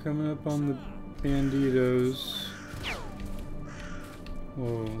 We're coming up on the banditos.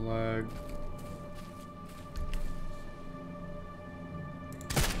 Whoa, lag.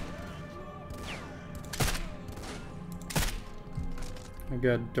 I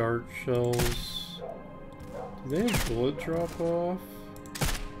got dart shells. Do they have bullet drop off?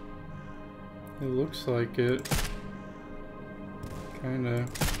 It looks like it. Kinda.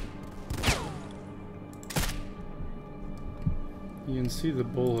 You can see the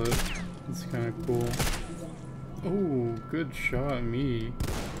bullet. It's kinda cool. Oh, good shot, me.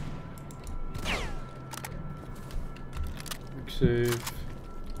 Quick save.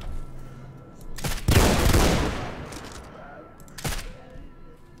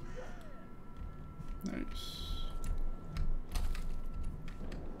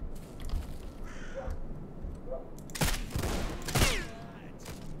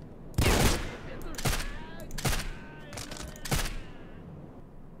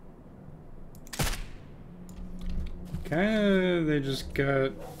 they just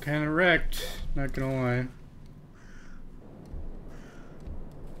got kind of wrecked, not gonna lie.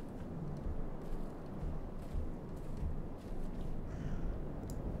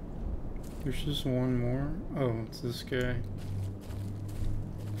 There's just one more. Oh, it's this guy.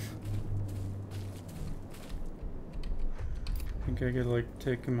 I think I could like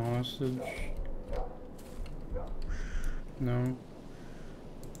take him hostage. No.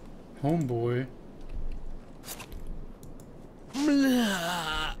 Homeboy.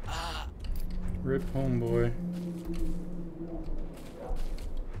 Rip homeboy.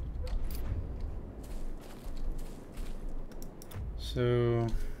 So,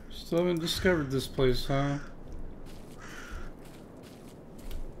 still haven't discovered this place, huh?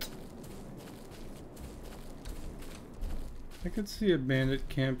 I could see a bandit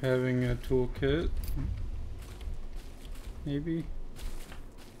camp having a toolkit. Maybe.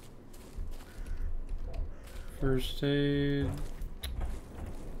 First aid.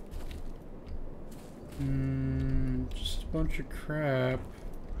 Just a bunch of crap.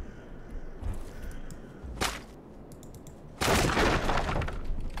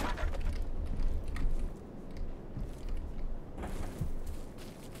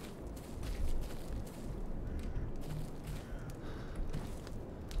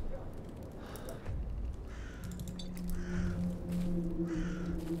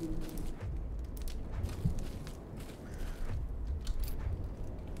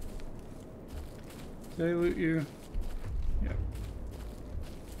 Did I loot you? Yep.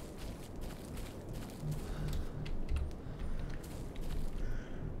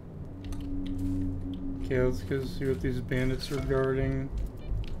 Okay, let's go see what these bandits are guarding.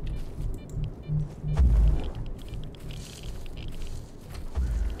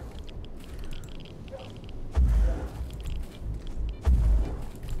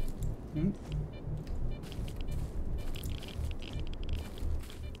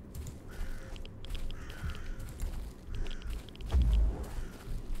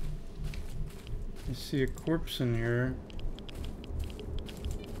 I see a corpse in here.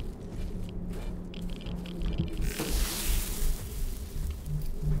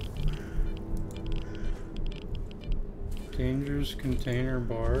 Dangerous container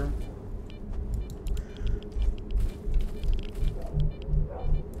bar.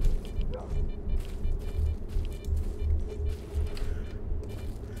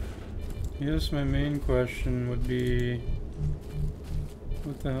 I guess my main question would be,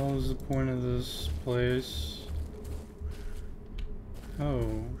 what the hell is the point of this place?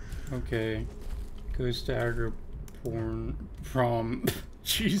 Oh, okay. Goes to prom.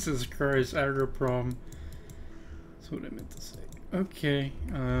 Jesus Christ, prom. That's what I meant to say. Okay,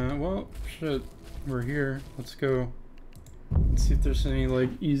 well, shit. We're here. Let's go. Let's see if there's any, like,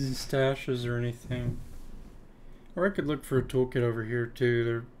 easy stashes or anything. Or I could look for a toolkit over here,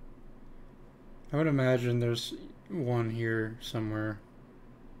 too. I would imagine there's one here somewhere.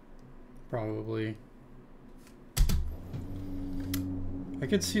 Probably. I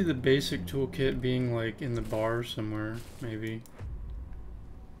could see the basic toolkit being like in the bar somewhere, maybe.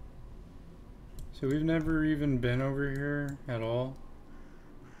 So we've never even been over here at all.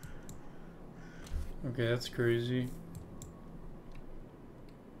 Okay, that's crazy.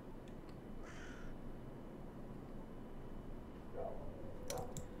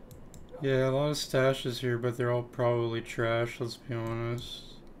 Yeah, a lot of stashes here, but they're all probably trash, let's be honest.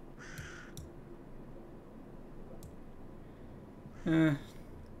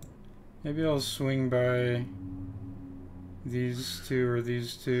 Maybe I'll swing by these two,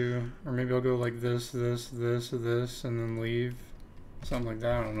 or maybe I'll go like this, and then leave. Something like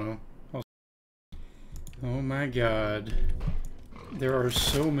that, I don't know. Oh my god. There are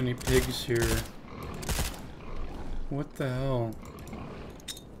so many pigs here. What the hell?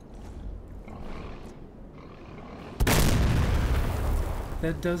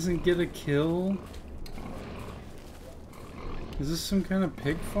 That doesn't get a kill? Is this some kind of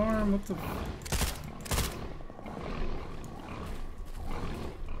pig farm? What the...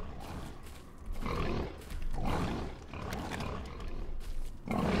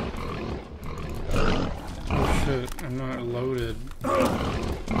 Oh shit, I'm not loaded.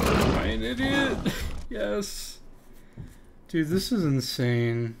 Am I an idiot? Yes. Dude, this is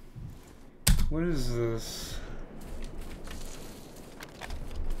insane. What is this?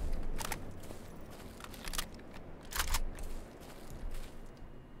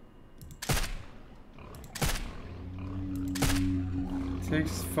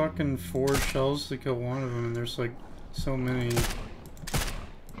 Takes fucking 4 shells to kill one of them, and there's like so many.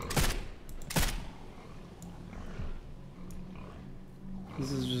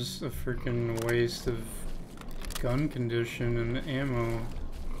 This is just a freaking waste of gun condition and the ammo.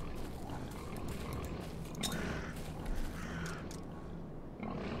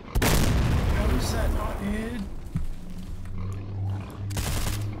 How is that not hit?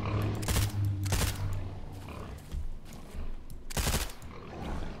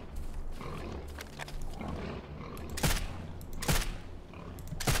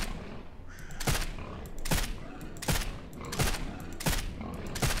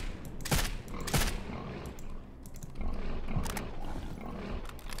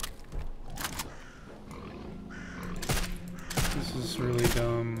 This is really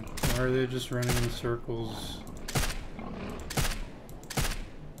dumb. Why are they just running in circles?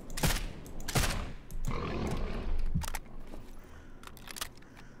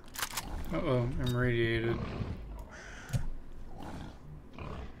 Uh-oh, I'm radiated.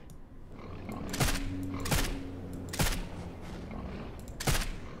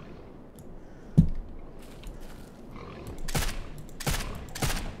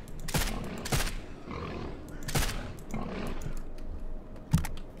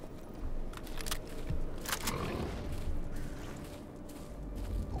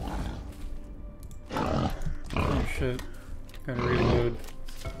 Oh shit. Gotta reload.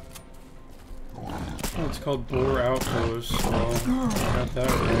 Oh, it's called Boar Outpost. Well, I got that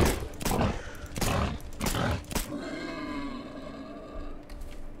right.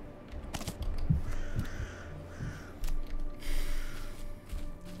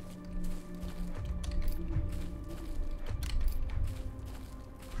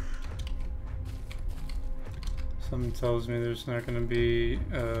 Something tells me there's not going to be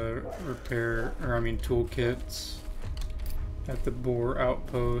toolkits at the Boar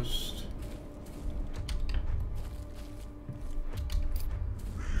Outpost.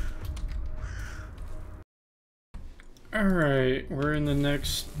 Alright, we're in the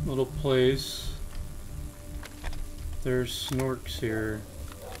next little place. There's snorks here.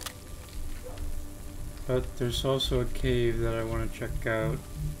 But there's also a cave that I want to check out.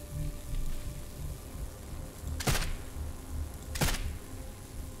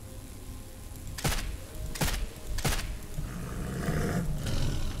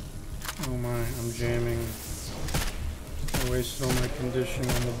 Oh my, I'm jamming. I wasted all my condition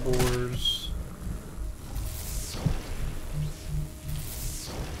on the boars.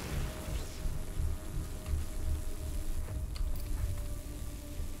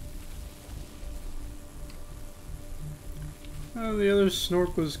 Oh, the other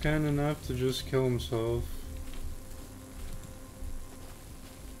snork was kind enough to just kill himself.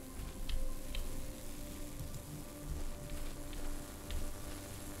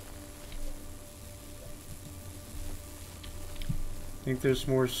 Think there's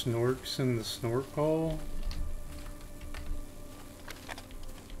more snorks in the snork hall?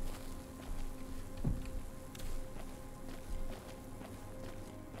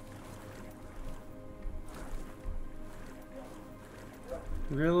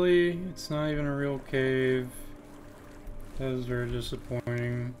 Really? It's not even a real cave. That is very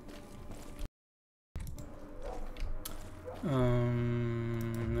disappointing. Now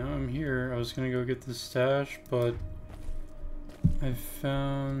I'm here. I was gonna go get the stash, but I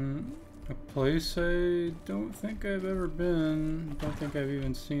found a place I don't think I've ever been. Don't think I've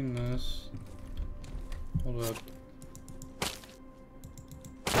even seen this. Hold up.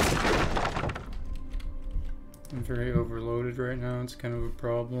 I'm very overloaded right now. It's kind of a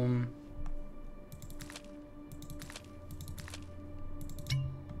problem.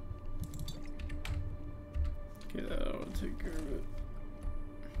 Get out, I'll take care of it.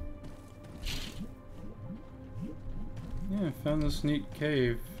 Yeah, I found this neat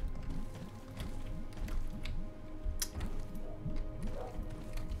cave.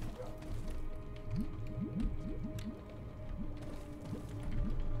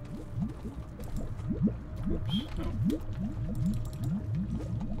 Oops, no.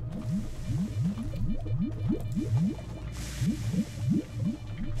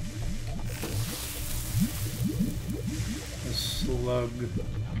 A slug.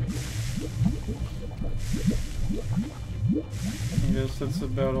 I guess that's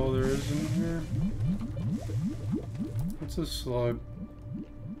about all there is in here. What's a slug?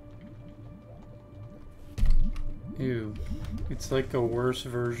 Ew. It's like a worse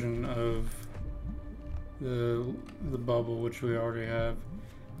version of the bubble, which we already have.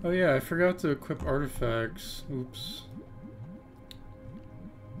 Oh yeah, I forgot to equip artifacts. Oops.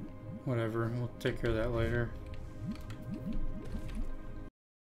 Whatever, we'll take care of that later.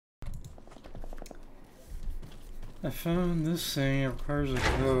 I found this thing. It requires a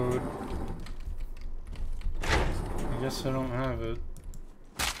code. I guess I don't have it.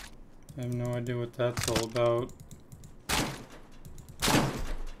 I have no idea what that's all about.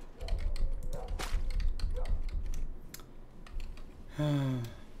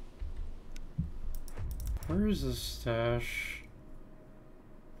 Where is the stash?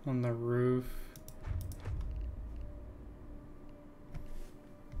 On the roof.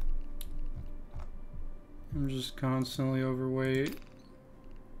 I'm just constantly overweight.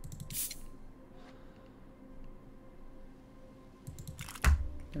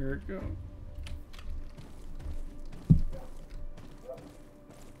 There it goes.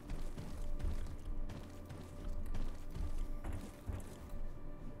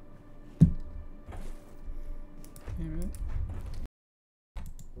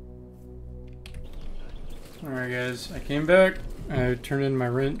 Alright guys, I came back, I turned in my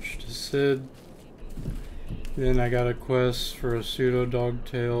wrench to Sid, then I got a quest for a pseudo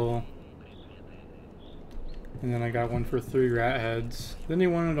dogtail, and then I got one for 3 rat heads. Then he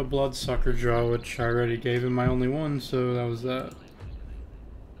wanted a bloodsucker jaw, which I already gave him my only one, so that was that.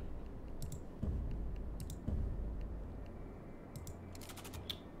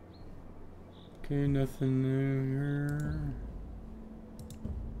 Okay, nothing new here.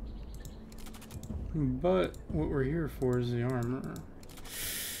 But what we're here for is the armor.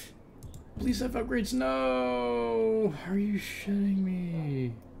 Please have upgrades. No! Are you shitting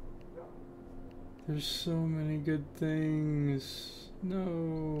me? There's so many good things.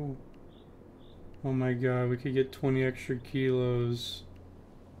 No. Oh my god, we could get 20 extra kilos.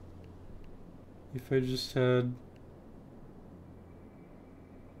 If I just had...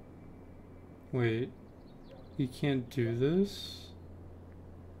 Wait. You can't do this?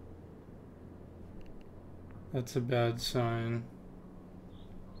 That's a bad sign.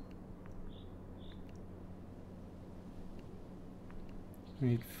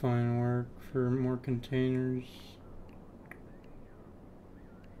 Need fine work for more containers.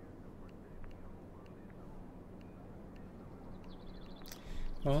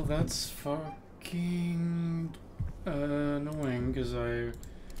 Well, that's fucking annoying because I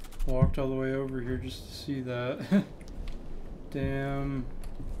walked all the way over here just to see that. Damn.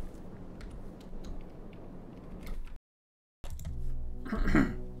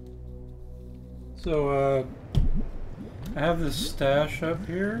 So, I have this stash up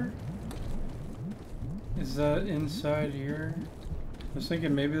here. Is that inside here? I was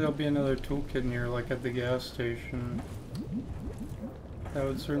thinking maybe there'll be another toolkit in here, like at the gas station. That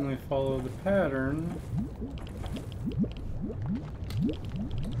would certainly follow the pattern.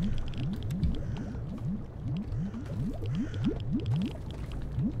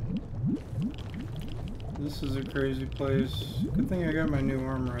 This is a crazy place. Good thing I got my new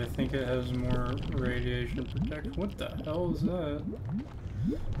armor. I think it has more radiation protection. What the hell is that?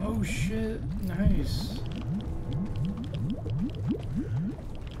 Oh shit, nice.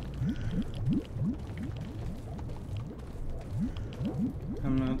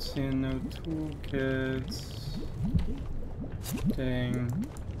 I'm not seeing no toolkits. Dang.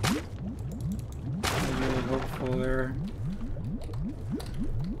 I was really hopeful there.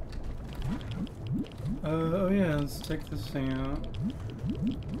 Oh yeah, let's take this thing out.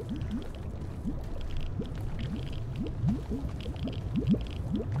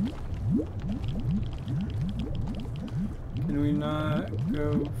 Can we not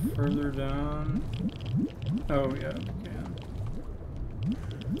go further down? Oh yeah, we can.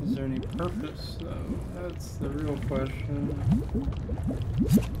 Is there any purpose though? That's the real question.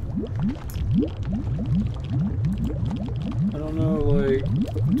 I don't know, like, I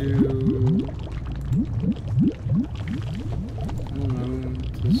don't know,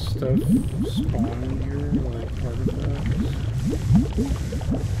 does stuff spawn in here, like artifacts?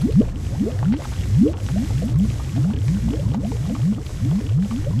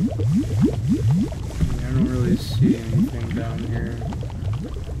 I don't really see anything down here.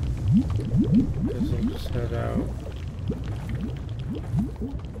 Guess I'll just head out.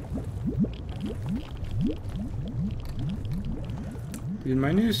 Dude,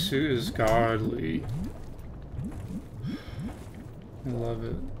 my new suit is godly. I love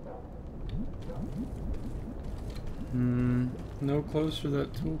it. No closer to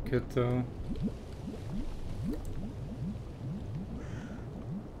that toolkit though.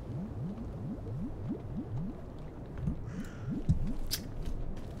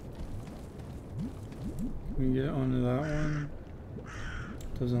 Can we get onto that one?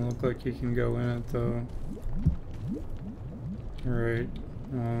 Doesn't look like you can go in it though. Alright.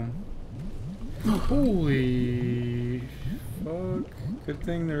 Holy fuck. Good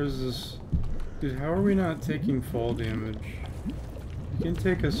thing there's this... Dude, how are we not taking fall damage? You can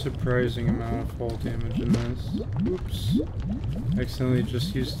take a surprising amount of fall damage in this. Oops. Accidentally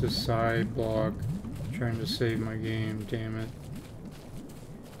just used a side block trying to save my game, damn it.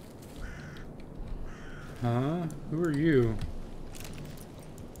 Huh? Who are you?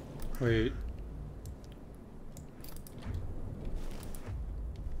 Wait.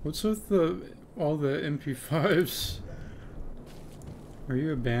 What's with all the MP5s? Are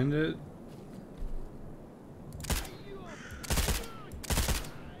you a bandit?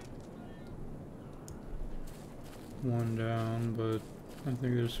 One down, but I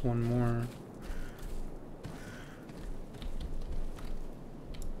think there's one more.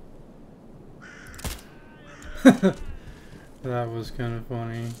 That was kind of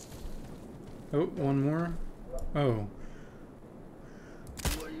funny. Oh, one more? Oh.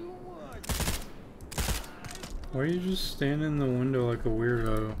 Why are you just standing in the window like a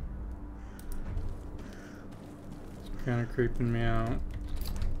weirdo? It's kind of creeping me out.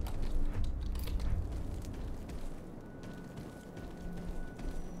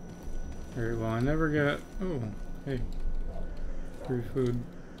 Alright, well I never got... Oh, hey. Free food.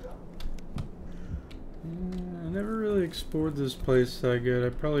 I never really explored this place that good.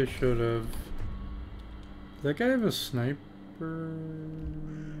 I probably should have. Did that guy have a sniper?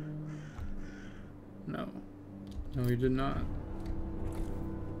 No. No, he did not.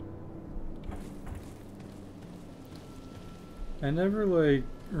 I never, like,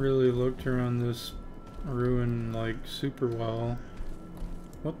 really looked around this ruin, like, super well.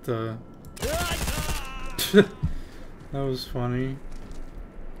 What the? That was funny.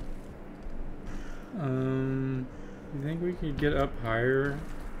 You think we could get up higher?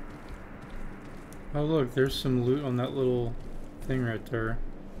 Oh look, there's some loot on that little thing right there.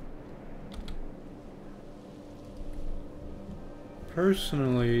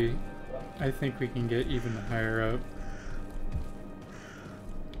 Personally, I think we can get even higher up.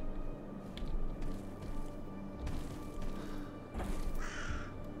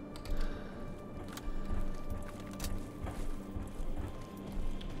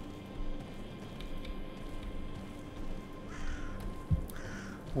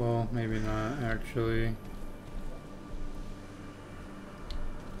 Well, maybe not, actually.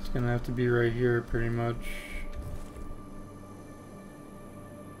 It's gonna have to be right here, pretty much.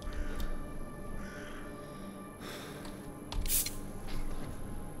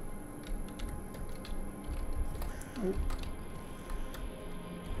 Oh.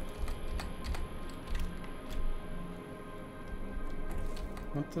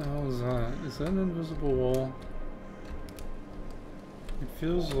 What the hell is that? Is that an invisible wall? It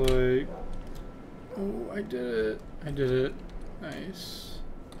feels like... Oh, I did it. I did it. Nice.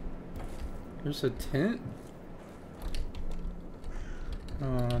 There's a tent?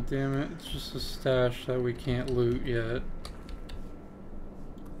 Oh, damn it. It's just a stash that we can't loot yet.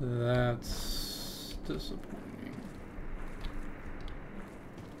 That's disappointing.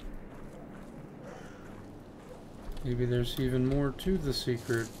 Maybe there's even more to the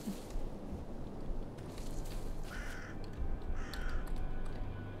secret.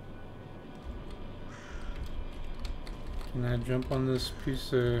 Can I jump on this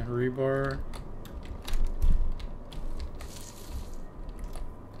piece of rebar?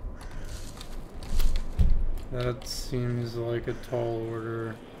 That seems like a tall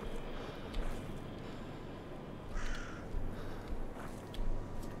order.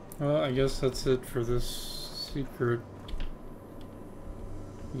 Well, I guess that's it for this secret.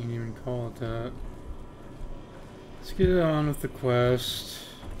 You can even call it that. Let's get on with the quest.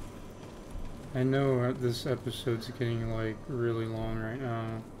 I know this episode's getting like really long right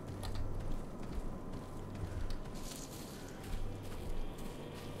now.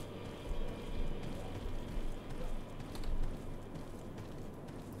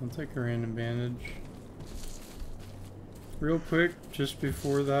 I'll take a random bandage. Real quick, just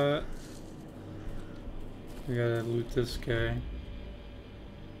before that, we gotta loot this guy.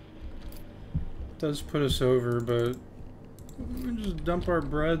 Does put us over, but we can just dump our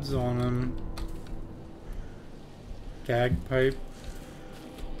breads on him. Gag pipe.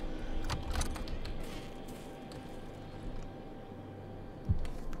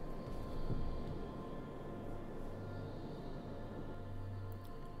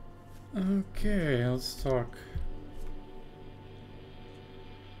 Okay, let's talk.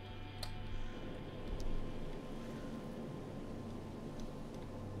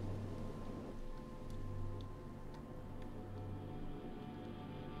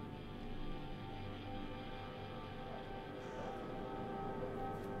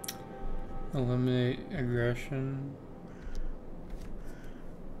 Eliminate aggression.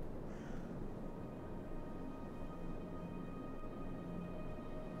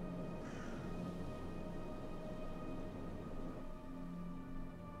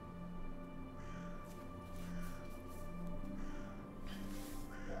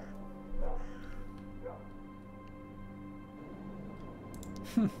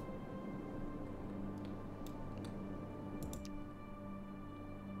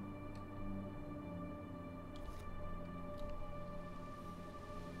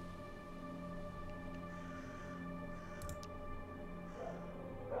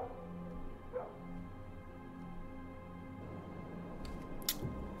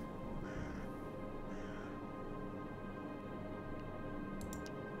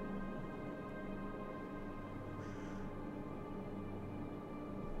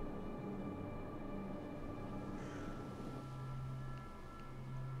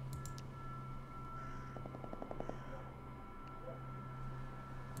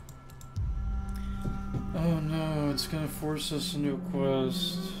 it's gonna force us into a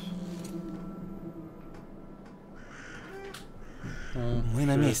quest. Мы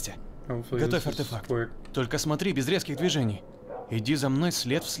на месте. Hopefully Готовь this is артефакт. quick. Только смотри, без резких движений. Иди за мной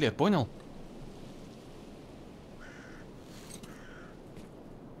след в след, понял?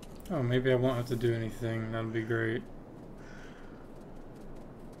 Oh, maybe I won't have to do anything. That'd be great.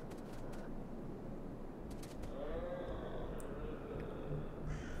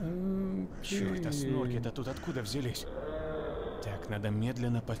 Чёрт, а снорки-то тут откуда взялись? Так, надо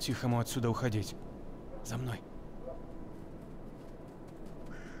медленно, по-тихому отсюда уходить. За мной.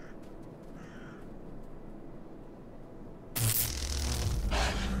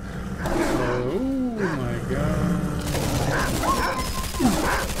 Oh my god.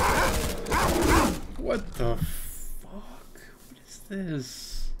 What the fuck? What is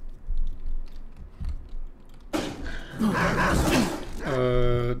this?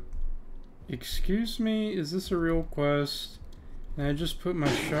 Excuse me? Is this a real quest? And I just put my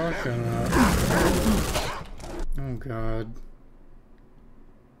shotgun up. Oh god.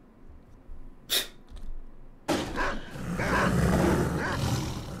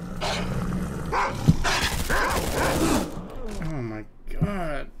 Oh my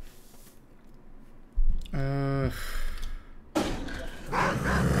god.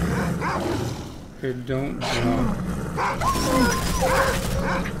 Okay, don't jump.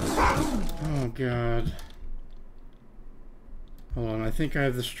 Oh god. Hold on, I think I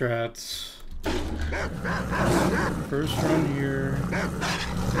have the strats. First run here.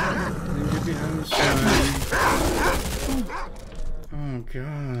 Then get behind the sign. Oh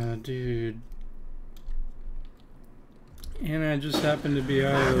god, dude. And I just happen to be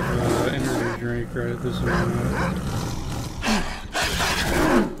out of energy drink right at this moment.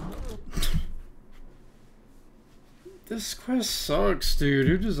 This quest sucks, dude.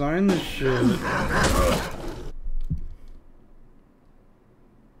 Who designed this shit?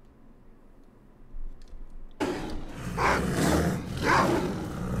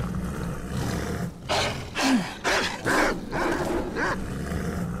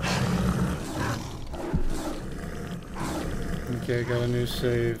 Okay, got a new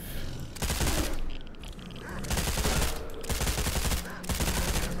save.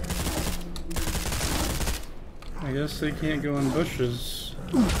 I guess they can't go in bushes.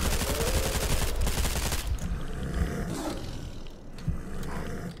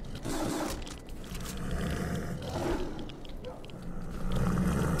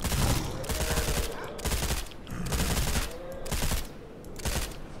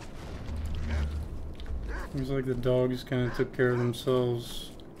 Seems like the dogs kind of took care of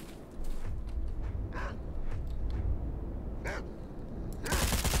themselves.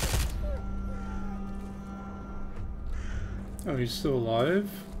 Oh, he's still alive?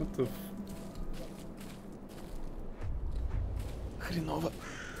 What the f... Хреново.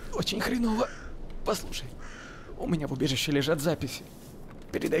 Очень хреново. Послушай, у меня в убежище лежат записи.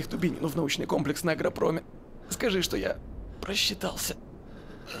 Передай их Дубинину в научный комплекс на Агропроме. Скажи, что я просчитался.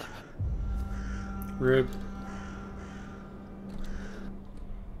 RIP.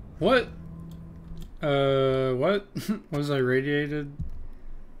 What? What? Was I radiated?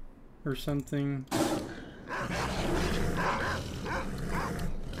 Or something?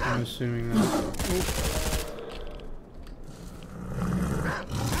 I'm assuming that.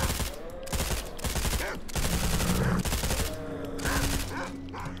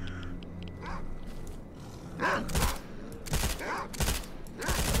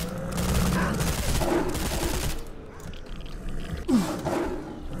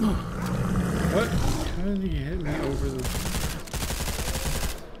 What? How did he hit me over the...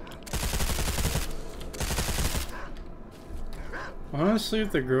 Honestly,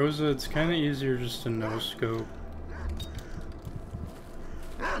 with the Groza, it's kind of easier just to no-scope.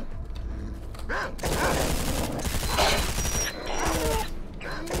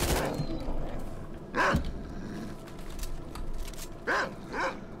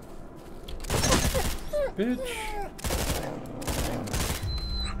 Bitch.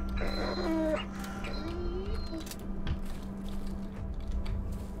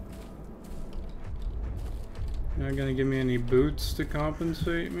 You're not gonna give me any boots to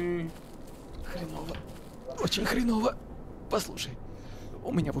compensate me? Хреново. Очень хреново. Послушай,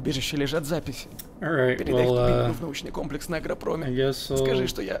 у меня в убежище лежат записи. Alright, Передай их well, Дубинину в научный комплекс на Агропроме. I guess I'll Скажи,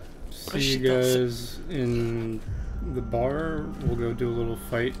 что я see you просчитался. guys in the bar. We'll go do a little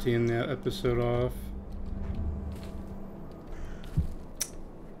fight to end the episode off.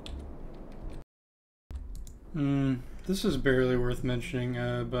 This is barely worth mentioning,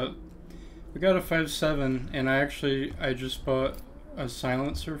 but we got a 5.7, and I just bought a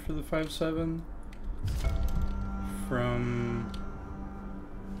silencer for the 5.7 from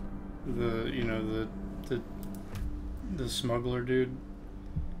the, you know, the smuggler dude.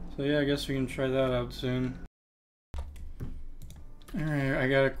 So yeah, I guess we can try that out soon. Alright, I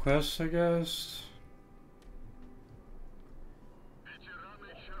got a quest, I guess.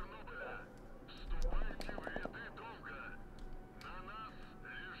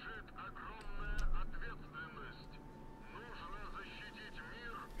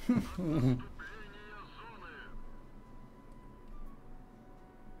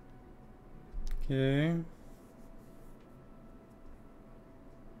 Okay.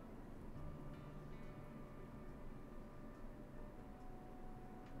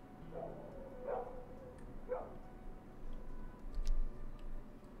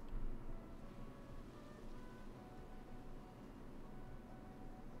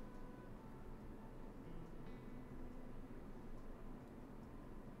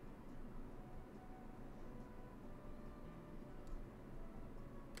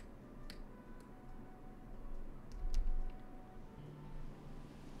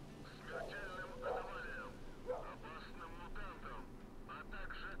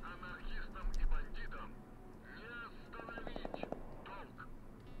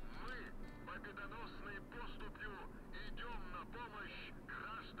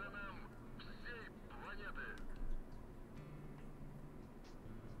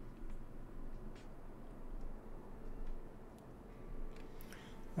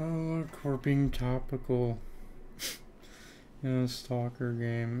 Oh, look, we're being topical in a Stalker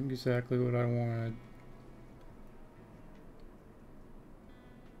game. Exactly what I wanted.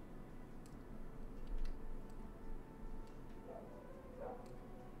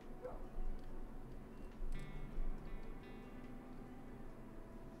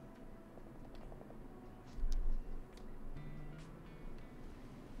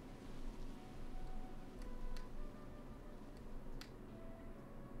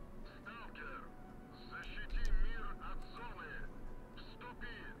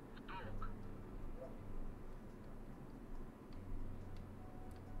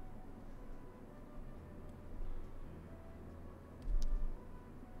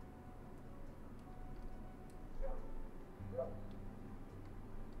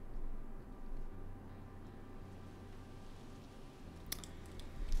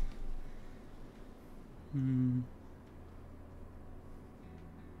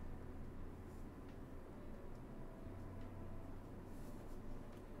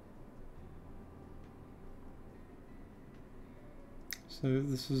 So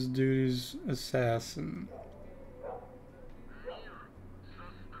this is Duty's assassin.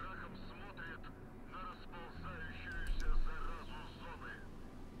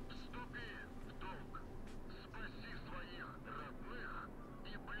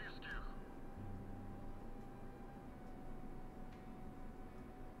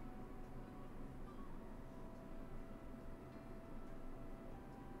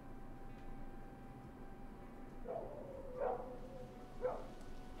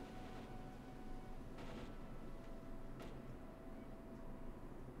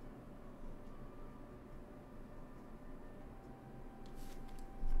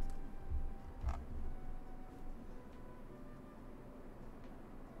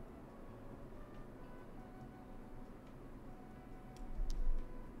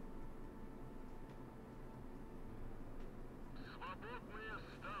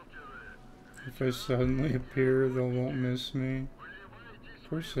 If I suddenly appear, they won't miss me. Of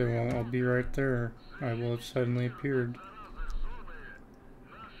course they won't, I'll be right there. I will have suddenly appeared.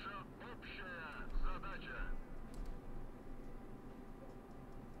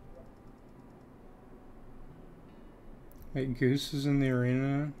 Wait, Goose is in the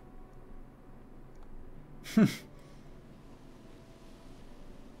arena?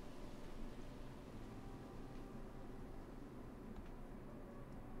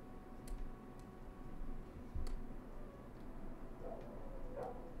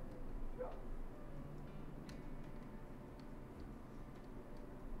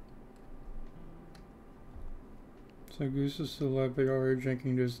 So Goose is still alive, but already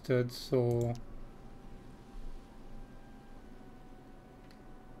drinking to his dead soul.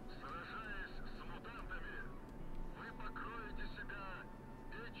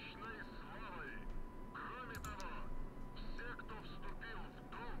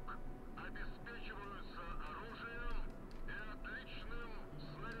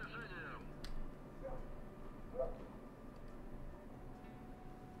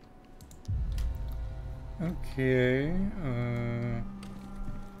 Okay,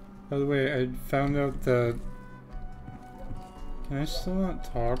 by the way, I found out that... Can I still not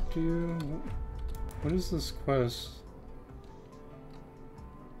talk to you? What is this quest?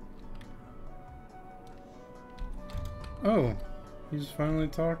 Oh, he's finally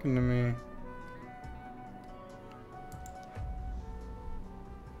talking to me.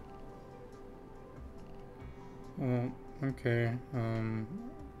 Well, okay,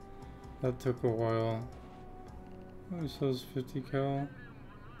 that took a while. Oh, it says 50 cal.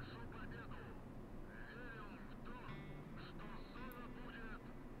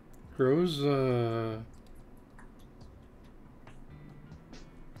 Grows, oh,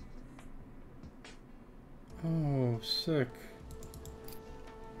 sick.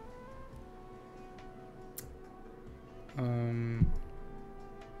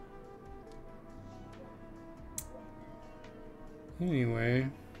 Anyway.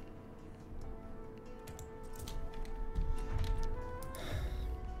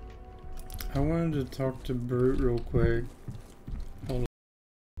 I wanted to talk to Brute real quick. Hold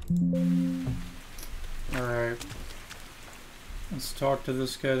on. Alright. Let's talk to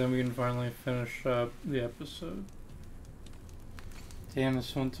this guy, then we can finally finish up the episode. Damn,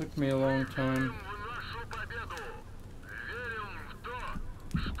 this one took me a long time.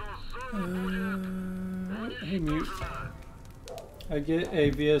 Hey, mute. I get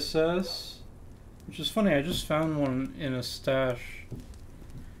a VSS, which is funny, I just found one in a stash.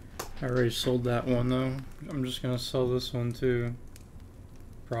 I already sold that one though. I'm just gonna sell this one too.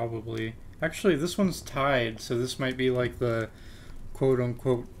 Probably. Actually, this one's tied, so this might be like the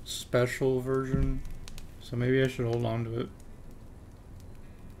quote-unquote special version. So maybe I should hold on to it.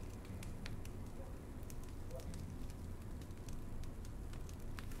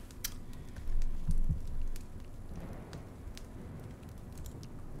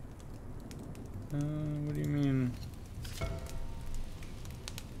 What do you mean?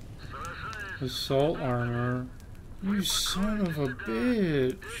 Assault armor? You son of a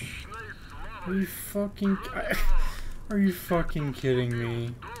bitch! Are you fucking... Are you fucking kidding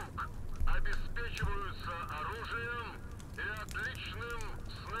me?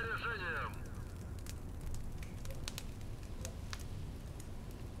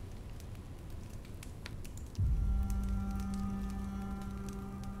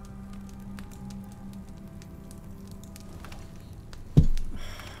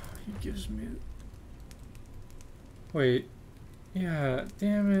 Gives me... Wait. Yeah,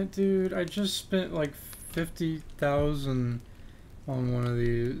 damn it, dude. I just spent like 50,000 on one of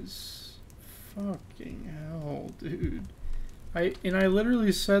these. Fucking hell, dude. I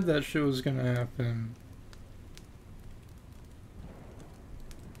literally said that shit was gonna happen.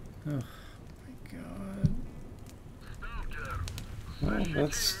 Oh my god. Well,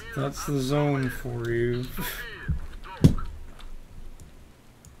 that's the zone for you.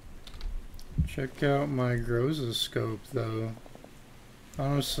 Check out my Groza scope though.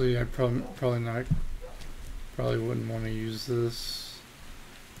 Honestly, I probably wouldn't want to use this.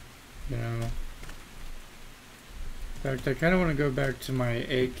 You know. In fact, I kind of want to go back to my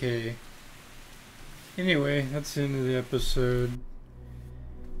AK. Anyway, that's the end of the episode.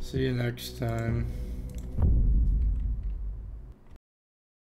 See you next time.